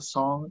sang a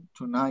song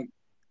tonight.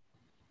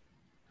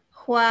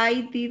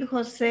 Why did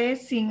Jose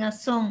sing a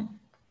song?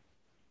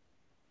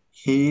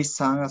 He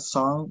sang a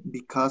song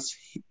because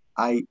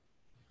I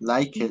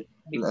like it.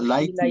 He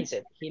likes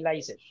it. He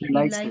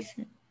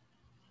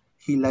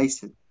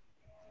likes it.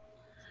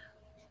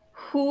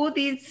 Who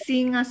did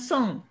sing a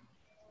song?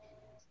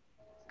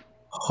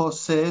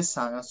 Jose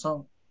sang a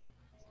song.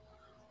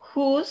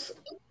 Whose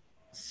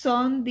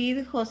song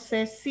did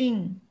Jose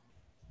sing?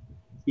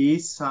 He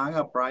sang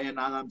a Bryan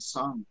Adams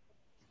song.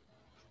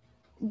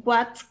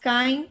 What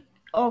kind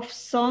of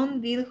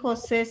song did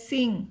Jose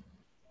sing?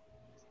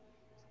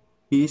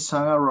 He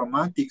sang a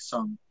romantic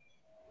song.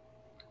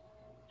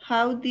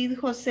 How did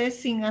Jose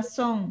sing a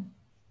song?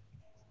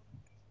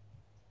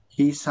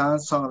 He sang a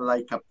song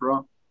like a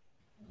pro.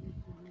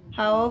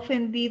 How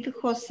often did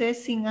Jose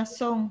sing a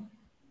song?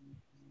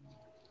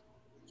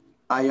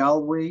 I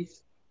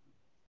always.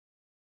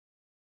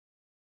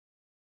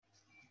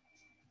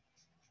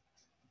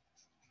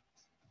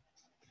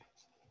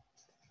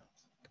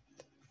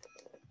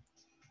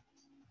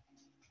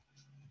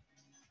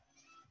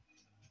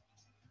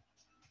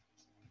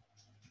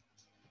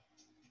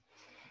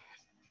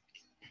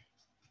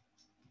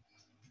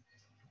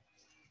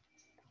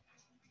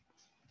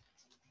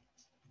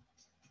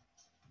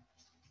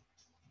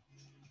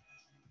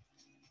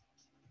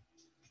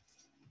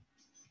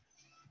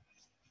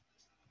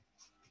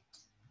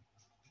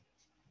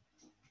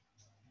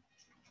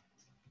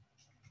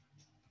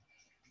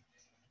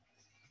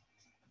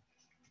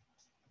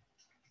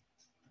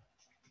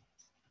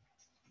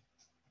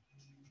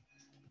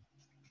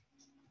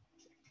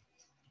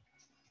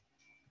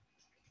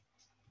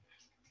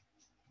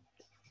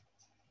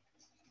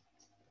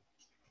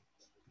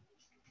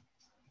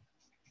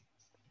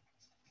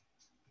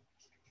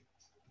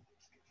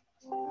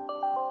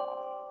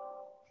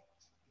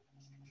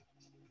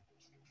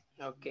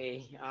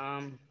 Okay,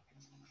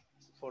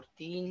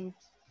 14,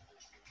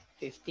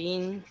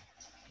 15,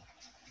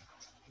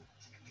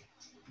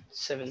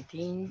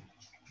 17,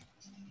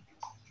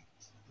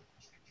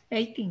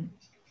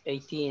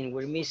 18.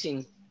 We're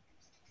missing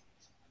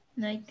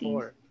 19.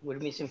 4. We're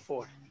missing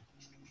 4.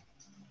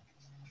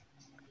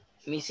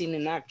 Missing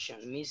in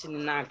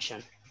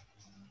action.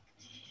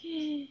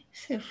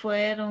 Se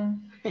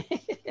fueron.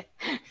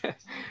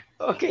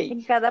 Okay.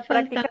 En cada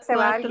práctica se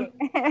va alguien.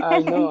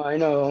 I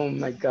know. Oh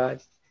my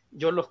God.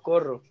 Yo los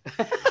corro.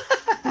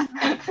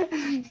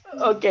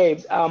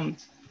 Okay.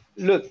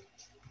 Look,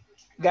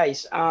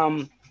 guys.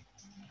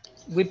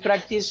 We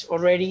practice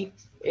already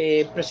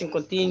present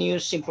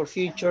continuous, simple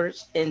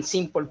futures, and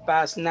simple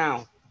past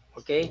now.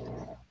 Okay.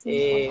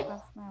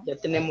 Ya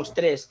tenemos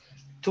 3.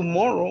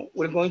 Tomorrow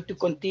we're going to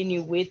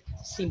continue with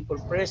simple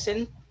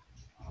present,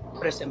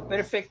 present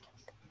perfect,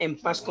 and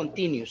past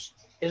continuous.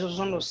 Esos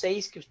son los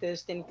 6 que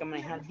ustedes tienen que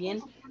manejar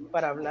bien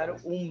para hablar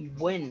un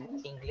buen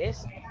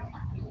inglés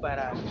y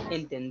para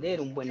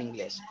entender un buen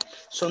inglés.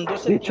 Son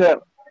 12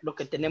 lo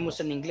que tenemos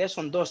en inglés,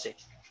 son 12,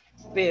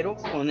 pero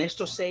con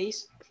estos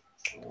 6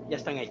 ya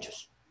están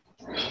hechos.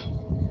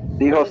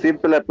 Dijo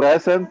simple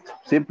present,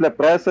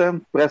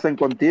 present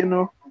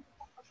continuo.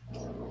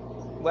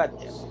 What?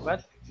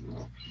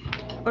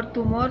 For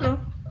tomorrow.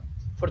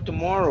 For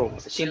tomorrow,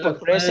 simple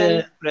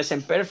present,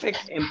 present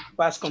perfect, and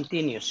past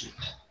continuous.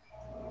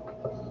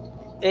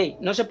 Hey,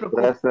 no se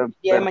preocupe. El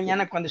día de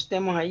mañana cuando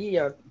estemos ahí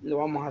ya lo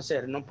vamos a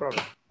hacer, no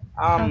problem.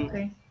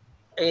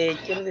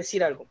 Quiero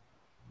decir algo.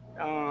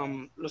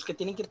 Los que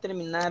tienen que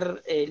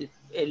terminar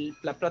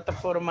la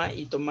plataforma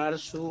y tomar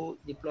su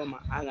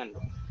diploma, háganlo.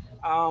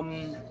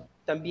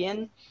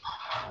 También,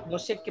 no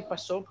sé qué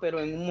pasó, pero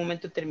en un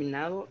momento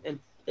determinado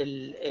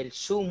el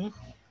Zoom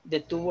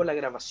detuvo la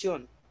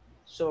grabación.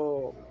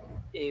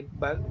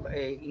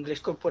 Inglés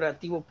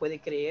Corporativo puede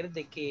creer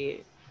de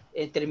que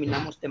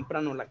terminamos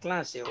temprano la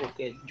clase o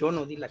que yo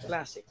no di la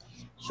clase.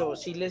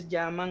 Si les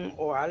llaman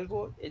o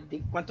algo,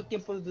 ¿cuánto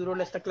tiempo duró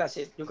esta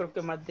clase? Yo creo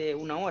que más de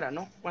 1 hora,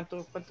 ¿no?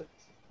 ¿Cuánto?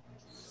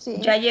 Sí.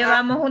 Ya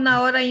llevamos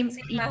 1 hora y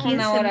 15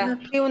 minutos.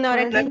 Sí, 1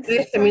 hora y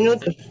 15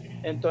 minutos.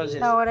 Entonces,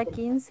 1 hora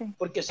 15.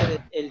 Porque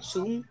el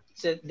Zoom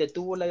se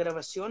detuvo la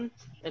grabación,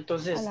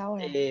 entonces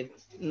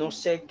no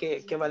sé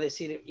qué va a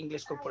decir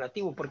Inglés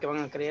Corporativo, porque van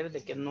a creer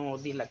de que no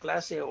di la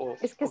clase o...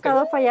 Es que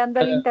estaba fallando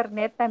el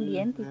internet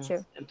también,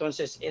 teacher.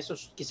 Entonces eso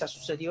quizás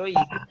sucedió y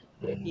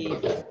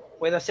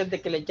puede ser de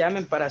que le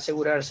llamen para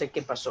asegurarse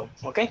qué pasó,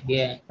 ¿ok?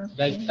 Bien,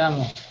 ya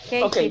estamos.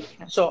 Okay,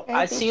 so Okay,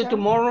 I'll see you teacher.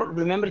 tomorrow.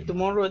 Remember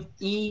tomorrow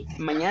y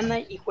mañana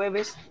y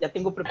jueves ya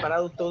tengo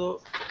preparado todo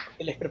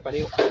que les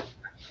preparé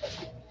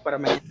para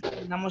mañana.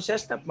 Terminamos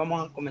esta,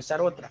 vamos a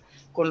comenzar otra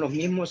con los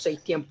mismos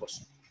 6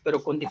 tiempos,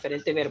 pero con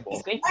diferente verbo,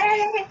 ¿ok? Ahora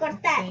les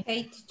recortar.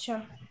 Okay,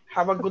 teacher.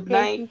 Have a good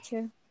night.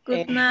 Teacher.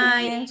 Good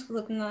night.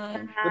 Good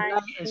night. Good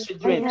night and sweet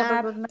Bye. dreams.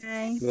 Have a good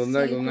night. Good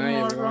night, good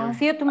night, everyone.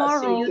 See you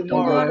tomorrow. See you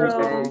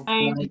tomorrow.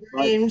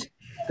 Dreams.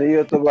 See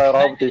you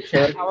tomorrow,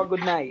 teacher. Have a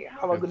good night.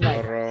 Have a good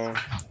night. Tomorrow.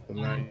 Good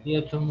night. See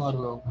you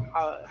tomorrow.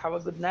 Have a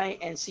good night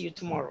and see you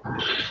tomorrow.